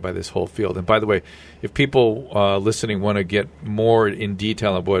fascinated by this whole field. And by the way, if people listening want to get more in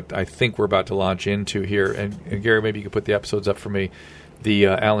detail of what I think we're about to launch into here, and Gary, maybe you could put the episodes up for me, the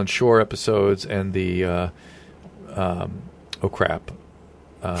Alan Shore episodes and the, oh crap.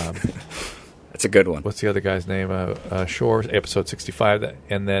 That's a good one. What's the other guy's name? Shore, episode 65,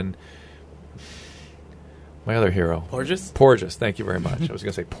 and then my other hero. Porges, thank you very much. I was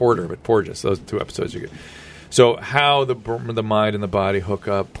going to say Porter, but Porges. Those two episodes are good. So how the mind and the body hook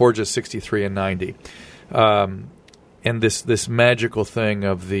up. Porges 63 and 90. And this magical thing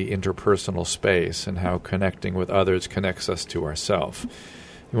of the interpersonal space and how connecting with others connects us to ourselves.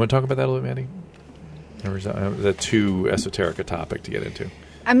 You want to talk about that a little, Mandy? Or is that too esoteric a topic to get into?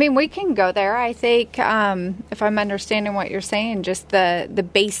 I mean, we can go there. I think, if I'm understanding what you're saying, just the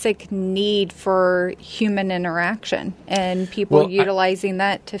basic need for human interaction and people utilizing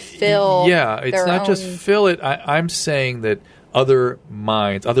that to fill it's not just fill it. I'm saying that other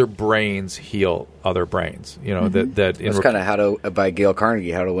minds, other brains heal other brains. That's kind of by Gail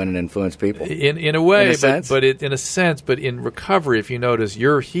Carnegie, How to Win and Influence People. In a way, in a sense. but in recovery, if you notice,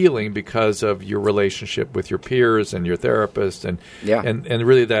 you're healing because of your relationship with your peers and your therapist, and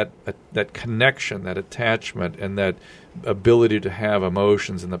really that connection, that attachment, and that ability to have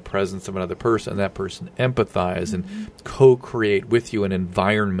emotions in the presence of another person, and that person empathize and co-create with you an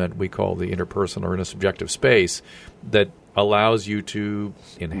environment we call the interpersonal or intersubjective space that allows you to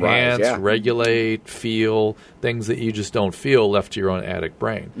enhance, regulate, feel things that you just don't feel left to your own addict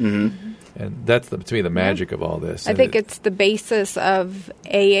brain. Mm-hmm. And that's, to me, the magic of all this. I think it's the basis of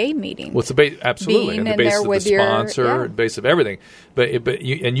AA meetings. Well, it's the base, absolutely, and the basis of the sponsor, the base of everything. But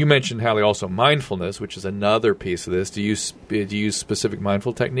you mentioned, Hallie, also mindfulness, which is another piece of this. Do you use specific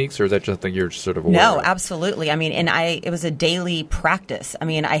mindful techniques, or is that just something you're sort of aware No, of? absolutely. I mean, it was a daily practice. I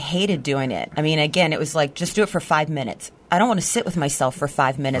mean, I hated doing it. I mean, again, it was like, just do it for 5 minutes. I don't want to sit with myself for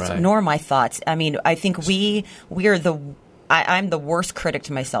 5 minutes, nor my thoughts. I mean, I think we are I'm the worst critic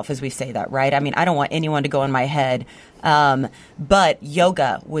to myself as we say that, right? I mean, I don't want anyone to go in my head. But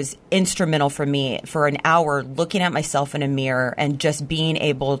yoga was instrumental for me for an hour, looking at myself in a mirror and just being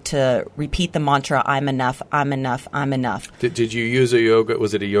able to repeat the mantra, I'm enough, I'm enough, I'm enough. Did you use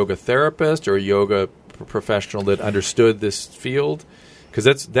was it a yoga therapist or a yoga professional that understood this field?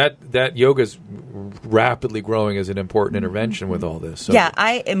 Because that yoga is rapidly growing as an important intervention with all this.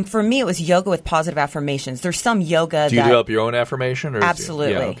 So for me, it was yoga with positive affirmations. There's some yoga. Do you develop your own affirmation? Or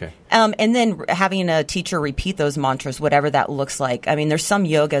absolutely. Okay. And then having a teacher repeat those mantras, whatever that looks like. I mean, there's some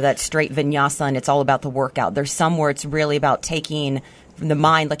yoga that's straight vinyasa, and it's all about the workout. There's some where it's really about taking the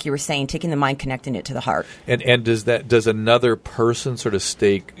mind, like you were saying, taking the mind, connecting it to the heart. And does another person sort of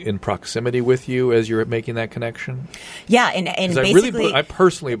stay in proximity with you as you're making that connection? Yeah, and basically, I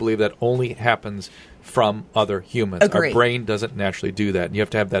personally believe that only happens from other humans. Agree. Our brain doesn't naturally do that. And you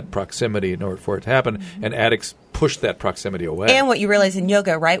have to have that proximity in order for it to happen. And addicts push that proximity away. And what you realize in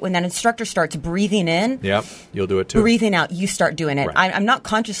yoga, right, when that instructor starts breathing in, you'll do it too. Breathing out, you start doing it. Right. I'm not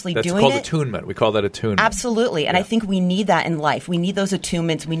consciously doing it. That's called attunement. We call that attunement. Absolutely. And I think we need that in life. We need those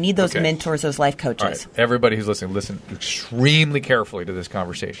attunements. We need those mentors, those life coaches. All right. Everybody who's listening, listen extremely carefully to this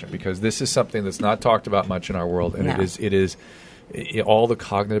conversation, because this is something that's not talked about much in our world. And it is all the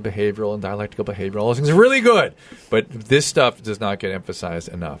cognitive behavioral and dialectical behavioral, all those things are really good. But this stuff does not get emphasized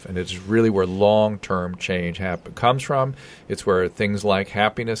enough. And it's really where long-term change comes from. It's where things like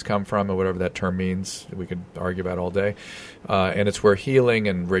happiness come from, and whatever that term means, we could argue about all day. And it's where healing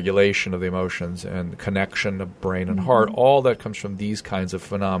and regulation of the emotions and connection of brain and heart, all that comes from these kinds of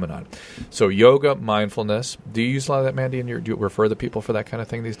phenomenon. So yoga, mindfulness. Do you use a lot of that, Mandy? And do you refer the people for that kind of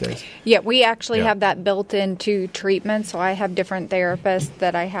thing these days? Yeah, we actually have that built into treatment. So I have different therapists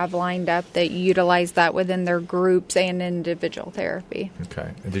that I have lined up that utilize that within their groups and individual therapy.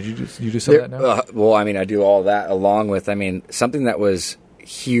 Okay. And did you do some of that now? Well, I mean, I do all that along with, something that was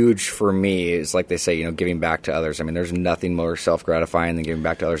huge for me is, like they say, giving back to others. I mean, there's nothing more self-gratifying than giving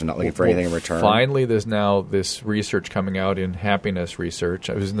back to others and not looking for anything in return. Finally, there's now this research coming out in happiness research.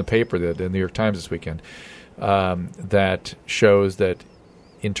 I was in the paper, the New York Times this weekend, that shows that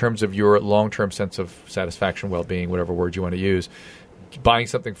in terms of your long-term sense of satisfaction, well-being, whatever word you want to use, buying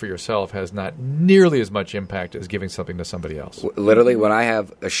something for yourself has not nearly as much impact as giving something to somebody else. Literally, when I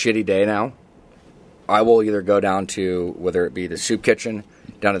have a shitty day now, I will either go down to, whether it be the soup kitchen,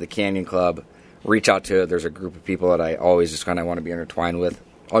 down to the Canyon Club, reach out to, there's a group of people that I always just kind of want to be intertwined with.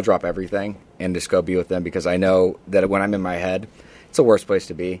 I'll drop everything and just go be with them, because I know that when I'm in my head, it's the worst place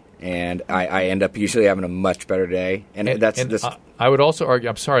to be, and I end up usually having a much better day. I would also argue,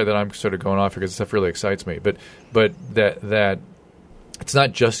 I'm sorry that I'm sort of going off here because this stuff really excites me, but that it's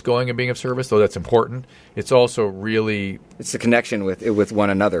not just going and being of service, though that's important. It's also really... It's the connection with one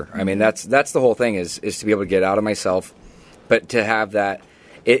another. I mean, that's the whole thing is to be able to get out of myself, but to have that...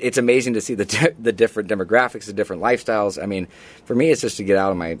 It's amazing to see the different demographics, the different lifestyles. I mean, for me, it's just to get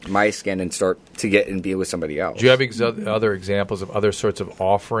out of my skin and start to get and be with somebody else. Do you have other examples of other sorts of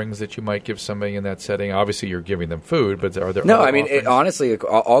offerings that you might give somebody in that setting? Obviously, you're giving them food, but are there No, other I mean, honestly,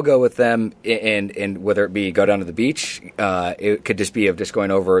 I'll go with them, and whether it be go down to the beach, it could just be of just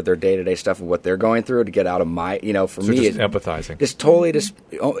going over their day-to-day stuff of what they're going through to get out of my, for me. Just empathizing. Just totally just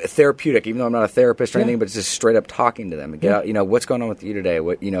therapeutic, even though I'm not a therapist or anything, but it's just straight up talking to them and get out, what's going on with you today?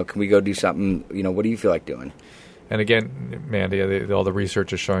 Can we go do something? What do you feel like doing? And again, Mandy, all the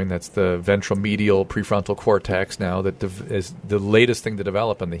research is showing that's the ventral medial prefrontal cortex now that is the latest thing to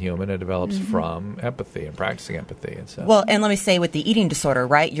develop in the human. It develops from empathy and practicing empathy. And so. Well, and let me say with the eating disorder,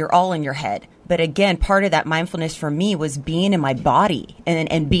 right, you're all in your head. But again, part of that mindfulness for me was being in my body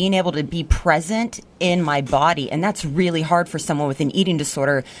and being able to be present in my body. And that's really hard for someone with an eating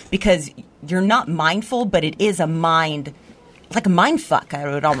disorder because you're not mindful, but it is a mind, like a mind fuck,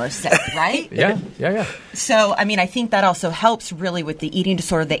 I would almost say, right? Yeah. So, I mean, I think that also helps really with the eating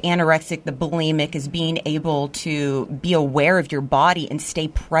disorder, the anorexic, the bulimic, is being able to be aware of your body and stay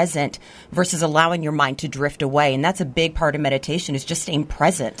present versus allowing your mind to drift away. And that's a big part of meditation, is just staying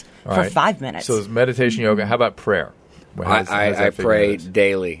present for 5 minutes. So there's yoga. How about prayer? I pray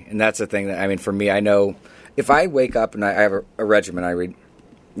daily. And that's the thing that, I mean, for me, I know if I wake up and I have a regimen, I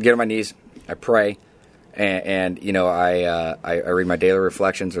get on my knees, I pray. And you know, I read my daily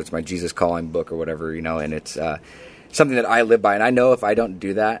reflections, or it's my Jesus Calling book or whatever, you know, and it's something that I live by. And I know if I don't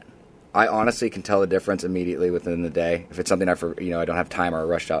do that, I honestly can tell the difference immediately within the day. If it's something I don't have time or I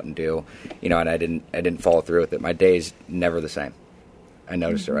rushed out and do, you know, and I didn't follow through with it, my day's never the same. I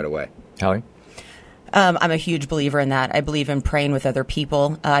noticed it right away. Hallie? I'm a huge believer in that. I believe in praying with other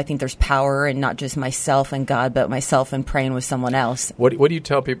people. I think there's power in not just myself and God, but myself and praying with someone else. What do you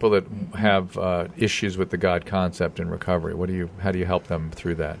tell people that have issues with the God concept in recovery? How do you help them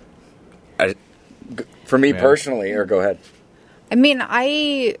through that? For me personally, or go ahead. I mean,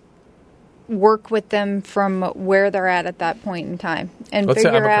 I work with them from where they're at that point in time, and Let's say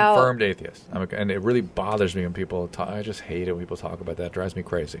figure I'm a out. confirmed atheist, and it really bothers me when people talk. I just hate it when people talk about that. It drives me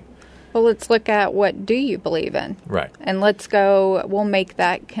crazy. Well, let's look at what do you believe in, right? And we'll make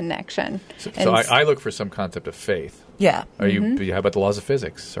that connection. So I look for some concept of faith. Yeah. How about the laws of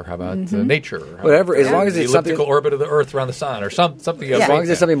physics, or how about nature, or whatever? As long as the it's elliptical orbit of the Earth around the sun, or something. As long as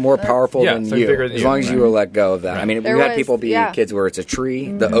it's something more powerful than you. As long as you will let go of that. Right. I mean, we've had people be kids where it's a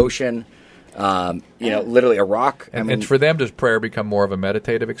tree, the ocean. Literally a rock. And for them, does prayer become more of a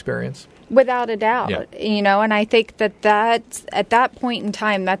meditative experience? Without a doubt, you know, and I think that's at that point in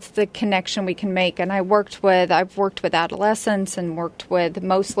time, that's the connection we can make. And I've worked with adolescents and worked with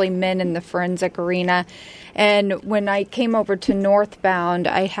mostly men in the forensic arena. And when I came over to Northbound,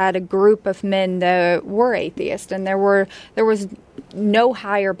 I had a group of men that were atheists, and there was no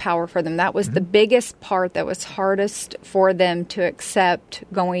higher power for them. That was the biggest part that was hardest for them to accept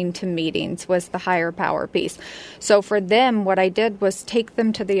going to meetings, was the higher power piece. So for them, what I did was take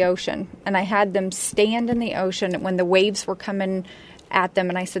them to the ocean, and I had them stand in the ocean when the waves were coming at them,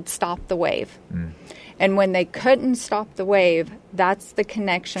 and I said, stop the wave. And when they couldn't stop the wave, that's the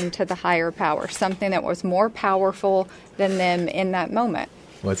connection to the higher power, something that was more powerful than them in that moment.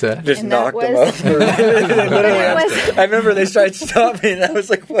 What's that? Just knocked them over. I remember they tried to stop me, and I was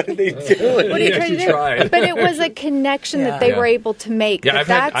like, what are they doing? What are you trying to do? But it was a connection that they were able to make. Yeah,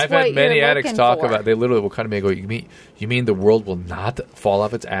 I've had many addicts talk about, they literally will come to me and go, you mean the world will not fall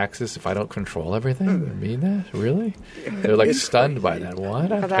off its axis if I don't control everything? You mean that? Really? They're like stunned by that.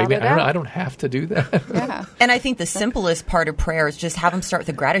 What? I don't have to do that. Yeah. And I think the simplest part of prayer is just have them start with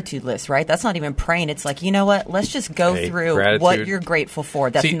a gratitude list, right? That's not even praying. It's like, you know what? Let's just go through what you're grateful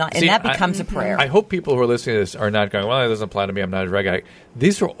for. That becomes a prayer. I hope people who are listening to this are not going, well, it doesn't apply to me. I'm not a drug addict.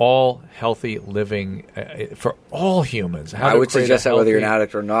 These are all healthy living for all humans. I would suggest that whether you're an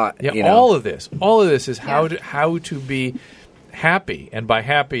addict or not. Yeah, you know? all of this is how to be happy. And by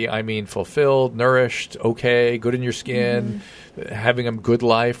happy, I mean fulfilled, nourished, okay, good in your skin, having a good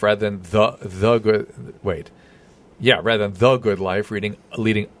life rather than the good. Wait. Yeah, rather than the good life,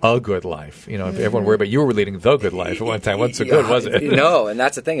 leading a good life. You know, if everyone worried about you were leading the good life at one time, wasn't so good, was it? No, and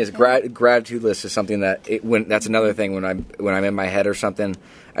that's the thing is gratitude list is something that that's another thing when I'm in my head or something,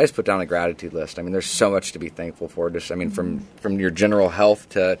 I just put down a gratitude list. I mean, there's so much to be thankful for. Just from your general health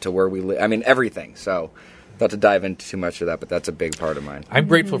to where we live. I mean, everything. So. Not to dive into too much of that, but that's a big part of mine. I'm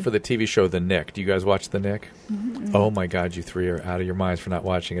grateful for the TV show The Nick. Do you guys watch The Nick? Oh my God, you three are out of your minds for not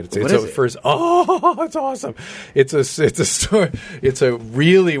watching it. It's awesome. It's a story. It's a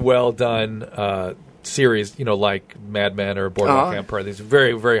really well done series. You know, like Mad Men or Boardwalk Empire. These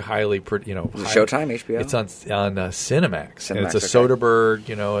very very highly Showtime, HBO. It's on Cinemax. And it's a Soderbergh.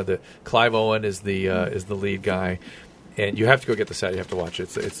 You know, the Clive Owen is the lead guy. And you have to go get the set. You have to watch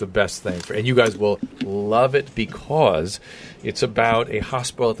it. It's the best thing. And you guys will love it because it's about a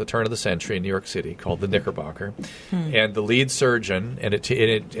hospital at the turn of the century in New York City called the Knickerbocker. And the lead surgeon, and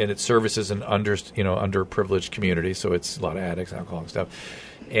it services an underprivileged community, so it's a lot of addicts, alcoholic stuff.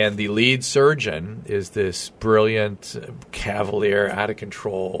 And the lead surgeon is this brilliant, cavalier, out of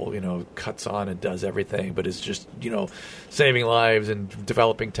control, cuts on and does everything, but is just, saving lives and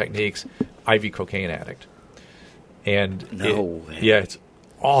developing techniques, IV cocaine addict. And it's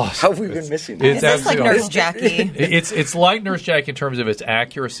awesome. How have we been missing that? Is this like Nurse Jackie? It's like Nurse Jackie in terms of its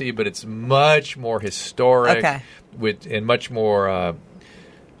accuracy, but it's much more historic and much more.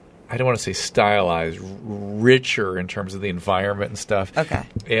 I don't want to say stylized, richer in terms of the environment and stuff. Okay.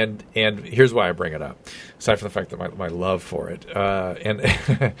 And here's why I bring it up, aside from the fact that my love for it.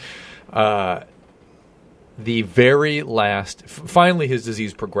 The very last, finally his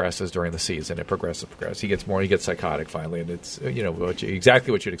disease progresses during the season. It progresses. He gets psychotic finally, and it's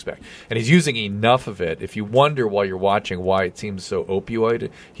exactly what you'd expect. And he's using enough of it. If you wonder while you're watching why it seems so opioid,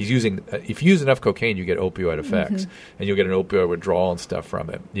 he's using. If you use enough cocaine, you get opioid effects, and you'll get an opioid withdrawal and stuff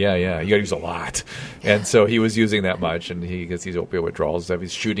from it. Yeah, you got to use a lot. And so he was using that much, and he gets these opioid withdrawals.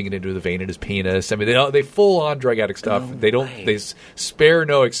 He's shooting it into the vein in his penis. I mean, they full on drug addict stuff. They spare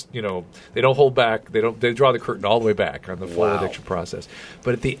no. They don't hold back. They draw the curtain all the way back on the full addiction process.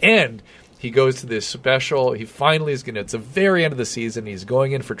 But at the end, he goes to this special. He finally is it's the very end of the season. He's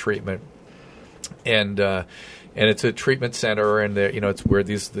going in for treatment, and it's a treatment center, and it's where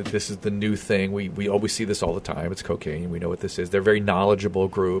this is the new thing. We always see this all the time. It's cocaine. We know what this is. They're a very knowledgeable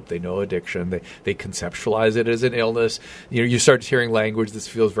group. They know addiction. They conceptualize it as an illness. You start hearing language. This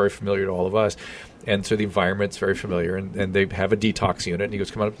feels very familiar to all of us. And so the environment's very familiar, and they have a detox unit. And he goes,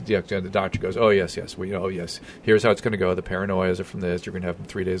 come on up to the detox unit. The doctor goes, oh, yes. Yes. Here's how it's going to go. The paranoias are from this. You're going to have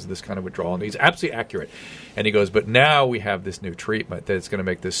 3 days of this kind of withdrawal. And he's absolutely accurate. And he goes, but now we have this new treatment that's going to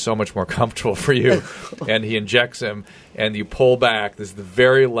make this so much more comfortable for you. And he injects him, and you pull back. This is the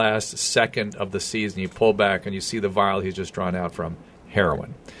very last second of the season. You pull back, and you see the vial he's just drawn out from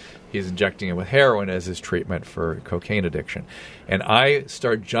heroin. He's injecting him with heroin as his treatment for cocaine addiction. And I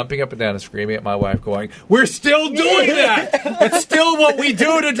start jumping up and down and screaming at my wife going, we're still doing that! That's still what we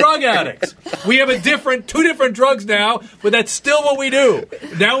do to drug addicts. We have two different drugs now, but that's still what we do.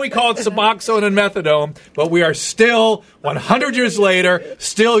 Now we call it Suboxone and Methadone, but we are still, 100 years later,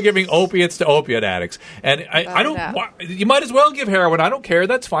 still giving opiates to opiate addicts. And I don't, you might as well give heroin. I don't care.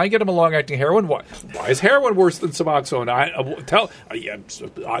 That's fine. Get them a long-acting heroin. Why is heroin worse than Suboxone?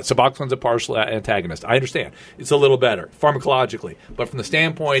 Suboxone's a partial antagonist. I understand. It's a little better pharmacologically. But from the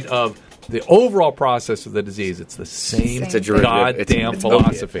standpoint of the overall process of the disease, it's the same goddamn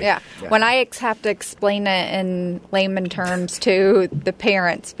philosophy. Yeah. When I have to explain it in layman terms to the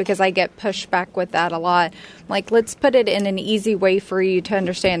parents, because I get pushed back with that a lot, like, let's put it in an easy way for you to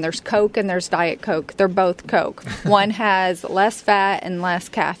understand. There's Coke and there's Diet Coke. They're both Coke. One has less fat and less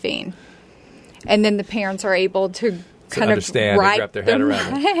caffeine. And then the parents are able to kind of understand, wrap their head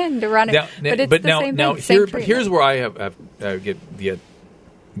around it. To run it. Here's where I get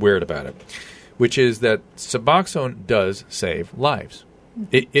weird about it, which is that Suboxone does save lives.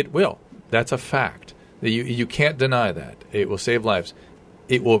 It will. That's a fact. You can't deny that. It will save lives.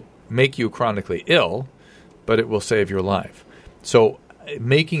 It will make you chronically ill, but it will save your life. So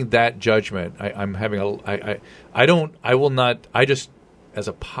making that judgment, I just, as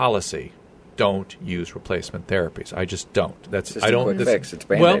a policy, don't use replacement therapies. I just don't. It's Band-Aid.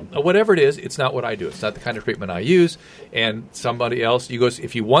 Well, whatever it is, it's not what I do. It's not the kind of treatment I use. And somebody else, you go,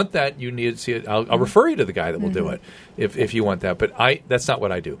 if you want that, you need to see it. I'll refer you to the guy that will do it if you want that. But that's not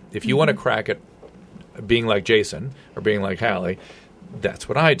what I do. If you want to crack it being like Jason or being like Hallie, that's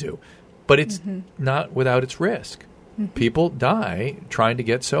what I do. But it's not without its risk. People die trying to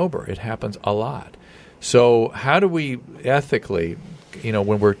get sober. It happens a lot. So how do we ethically,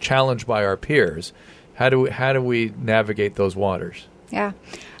 when we're challenged by our peers, how do we navigate those waters? Yeah.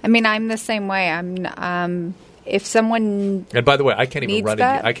 I mean, I'm the same way. If someone and by the way, I can't even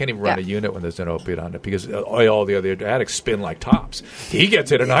run a unit when there's an opiate on it because all the other addicts spin like tops. He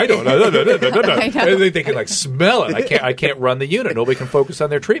gets it and I don't. They can like smell it. I can't run the unit. Nobody can focus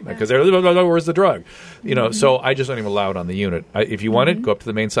on their treatment because where's the drug? So I just don't even allow it on the unit. If you want it, go up to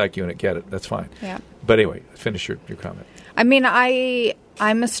the main psych unit, get it. That's fine. Yeah. But anyway, finish your comment. I mean,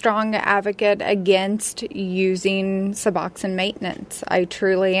 I'm a strong advocate against using Suboxone maintenance. I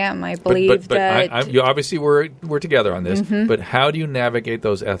truly am. I believe that you obviously we're together on this. But how do you navigate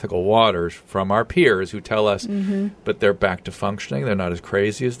those ethical waters from our peers who tell us, but they're back to functioning, they're not as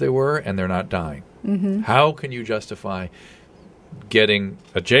crazy as they were, and they're not dying? How can you justify getting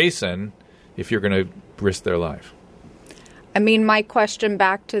a Jason if you're going to risk their life? I mean, my question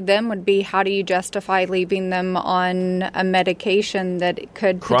back to them would be, how do you justify leaving them on a medication that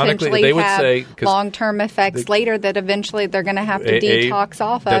could potentially have long-term effects later that eventually they're going to have to detox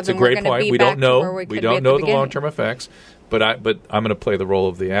off of? That's a great point. We don't know the long-term effects, but I'm going to play the role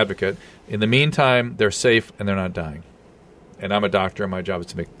of the advocate. In the meantime, they're safe and they're not dying. And I'm a doctor, and my job is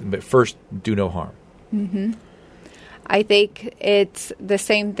to make first do no harm. I think it's the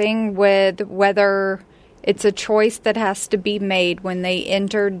same thing with whether it's a choice that has to be made when they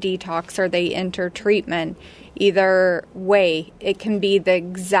enter detox or they enter treatment. Either way, it can be the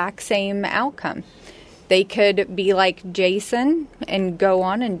exact same outcome. They could be like Jason and go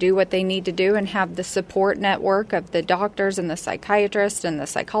on and do what they need to do and have the support network of the doctors and the psychiatrists and the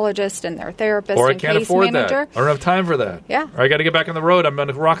psychologists and their therapists or and I can't case afford manager. that. I don't have time for that. Yeah. Or I got to get back on the road. I'm a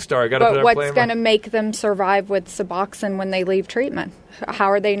rock star. I got to But put what's going to make them survive with Suboxone when they leave treatment?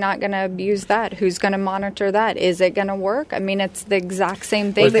 How are they not going to abuse that? Who's going to monitor that? Is it going to work? I mean, it's the exact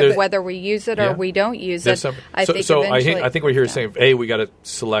same thing whether we use it or we don't use it. I think what you're saying, we got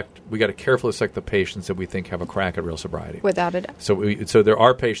to carefully select the patients that we think have a crack at real sobriety. Without a doubt. So there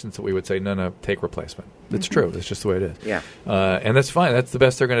are patients that we would say, no, take replacement. It's true. That's just the way it is. Yeah. And that's fine. That's the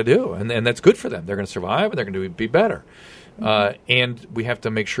best they're going to do. And that's good for them. They're going to survive and they're going to be better. And we have to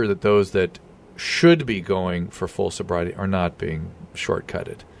make sure that those that should be going for full sobriety are not being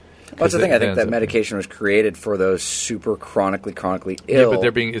shortcutted. Well, that's the thing. I think that medication was created for those super chronically ill. Yeah,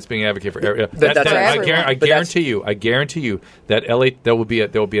 but it's being advocated for. I guarantee you that there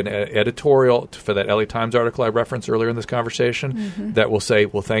will be an editorial for that LA Times article I referenced earlier in this conversation that will say,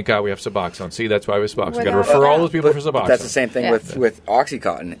 "Well, thank God we have Suboxone. See, that's why we have Suboxone. We've got to refer all those people for Suboxone." That's the same thing with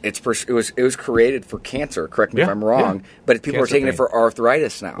OxyContin. It was created for cancer. Correct me if I'm wrong, but people are taking it for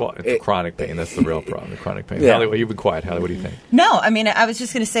arthritis now. Well, it's chronic pain. That's the real problem. The chronic pain. Yeah. Hallie, you've been quiet. Hallie, what do you think? No, I mean, I was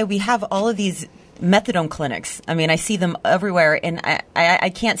just going to say we have all of these methadone clinics. I mean, I see them everywhere, and I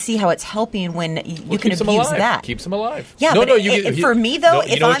can't see how it's helping when you can abuse that. Keeps them alive. Yeah, for me, though,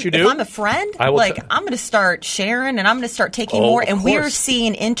 if I'm a friend, I'm going to start sharing, and I'm going to start taking more. And we're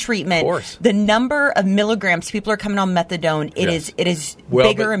seeing in treatment the number of milligrams people are coming on methadone. It is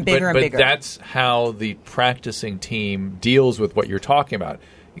bigger and bigger and bigger. But that's how the practicing team deals with what you're talking about.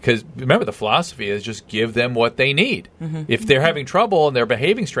 Because remember, the philosophy is just give them what they need. Mm-hmm. If they're having trouble and they're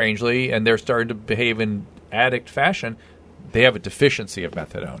behaving strangely and they're starting to behave in addict fashion, they have a deficiency of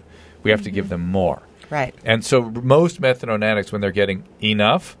methadone. We have to give them more. Right. And so most methadone addicts, when they're getting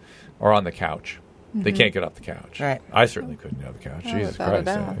enough, are on the couch. Mm-hmm. They can't get off the couch. Right. I certainly couldn't get off the couch. Jesus Christ.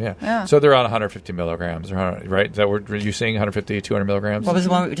 Yeah. So they're on 150 milligrams, right? Is that what you saying? 150, 200 milligrams? What was the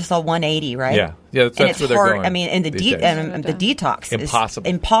one we just saw? 180, right? Yeah. Yeah, that's where they're going. I mean, and the detox impossible.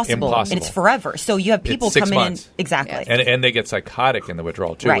 is impossible. And it's forever. So you have people coming in. Exactly. And they get psychotic in the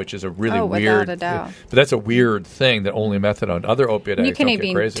withdrawal, too, which is a really weird. Without a doubt. But that's a weird thing that only methadone, other opiate addicts don't get crazy.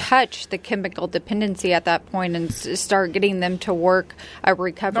 You can even touch the chemical dependency at that point and start getting them to work a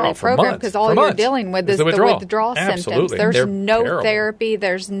recovery program because all you're dealing with is the withdrawal symptoms. There's no therapy.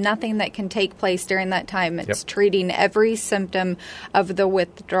 There's nothing that can take place during that time. It's treating every symptom of the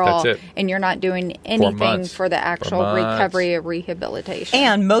withdrawal, and you're not doing anything for the actual recovery or rehabilitation.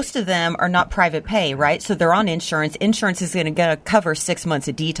 And most of them are not private pay, right? So they're on insurance. Insurance is going to cover 6 months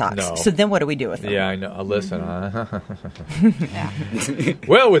of detox. No. So then what do we do with them? Yeah, I know. Listen.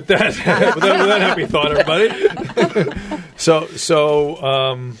 Well, with that happy thought, everybody.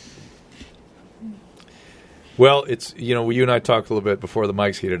 Well, it's, you and I talked a little bit before the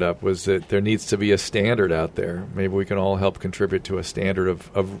mics heated up, was that there needs to be a standard out there. Maybe we can all help contribute to a standard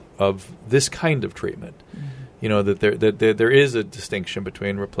of this kind of treatment. Mm-hmm. That there is a distinction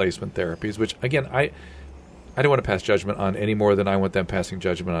between replacement therapies, which, again, I don't want to pass judgment on any more than I want them passing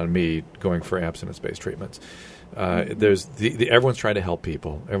judgment on me going for abstinence-based treatments. There's everyone's trying to help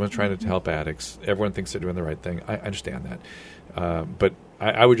people. Everyone's trying to help addicts. Everyone thinks they're doing the right thing. I understand that. But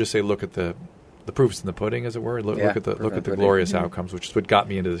I would just say look at the proof's in the pudding, as it were. Look at the glorious outcomes, which is what got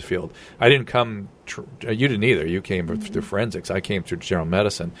me into this field. I didn't come. You didn't either. You came through forensics. I came through general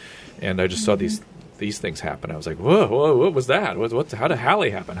medicine, and I just saw these things happen. I was like, whoa, what was that? How did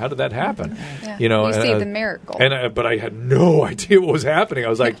Hallie happen? How did that happen? Yeah. You see the miracle. But I had no idea what was happening. I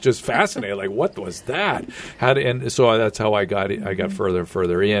was like just fascinated. Like, what was that? And so that's how I got further and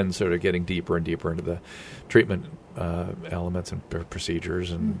further in, sort of getting deeper and deeper into the treatment elements and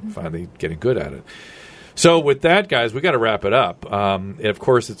procedures, and finally getting good at it. So with that, guys, we got to wrap it up. And of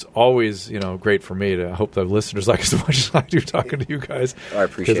course, it's always great for me to. I hope the listeners like as much as I do talking to you guys. I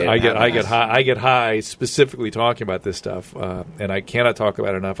appreciate it. I get high specifically talking about this stuff, and I cannot talk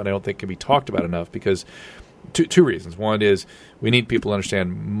about it enough, and I don't think it can be talked about enough because two reasons. One is we need people to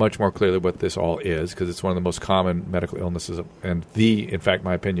understand much more clearly what this all is, because it's one of the most common medical illnesses and in fact,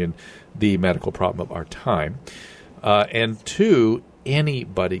 my opinion, the medical problem of our time. And two,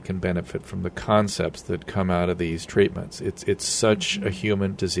 anybody can benefit from the concepts that come out of these treatments. It's such a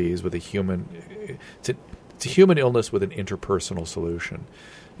human disease with it's a human illness with an interpersonal solution.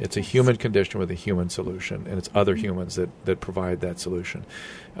 It's a human condition with a human solution, and it's other humans that provide that solution.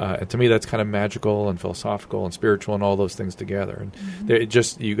 And to me, that's kind of magical and philosophical and spiritual and all those things together. And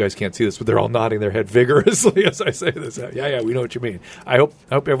you guys can't see this, but they're all nodding their head vigorously as I say this. Yeah, we know what you mean. I hope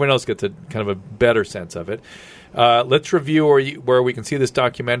everyone else gets a kind of a better sense of it. Let's review where we can see this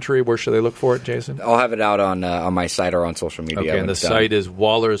documentary. Where should they look for it, Jason? I'll have it out on my site or on social media. Okay, and the site is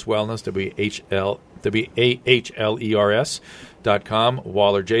Wahler's Wellness, WHLERS.com.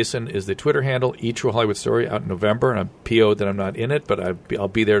 Wahler Jason is the Twitter handle. True Hollywood Story out in November, and I'm PO'd that I'm not in it, but I'll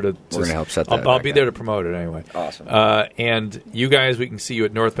be there to. We're going to help set that. I'll be there to promote it anyway. Awesome. And you guys, we can see you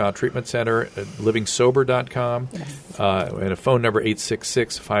at Northbound Treatment Center at livingsober.com, and a phone number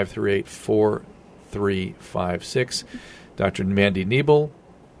 866-538-4356. Dr. Mandy Neeble.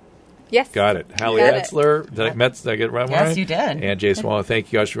 Yes. Got it. Hallie Metzler. Did I get it right? Yes, you did. And Jason Wahler.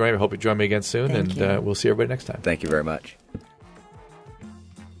 Thank you guys for joining me. I hope you join me again soon, Thank you. We'll see everybody next time. Thank you very much.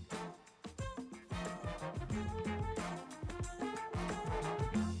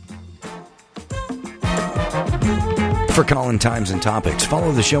 For call-in times and topics,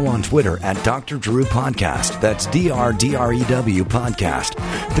 follow the show on Twitter at Dr. Drew Podcast. That's DRDREW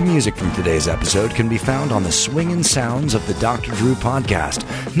Podcast. The music from today's episode can be found on the Swingin' Sounds of the Dr. Drew Podcast,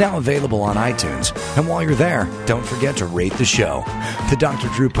 now available on iTunes. And while you're there, don't forget to rate the show. The Dr.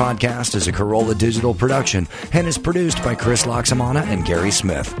 Drew Podcast is a Corolla Digital production and is produced by Chris Loxamana and Gary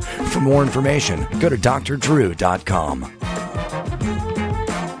Smith. For more information, go to drdrew.com.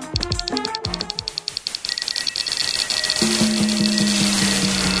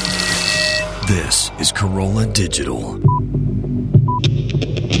 This is Corolla Digital.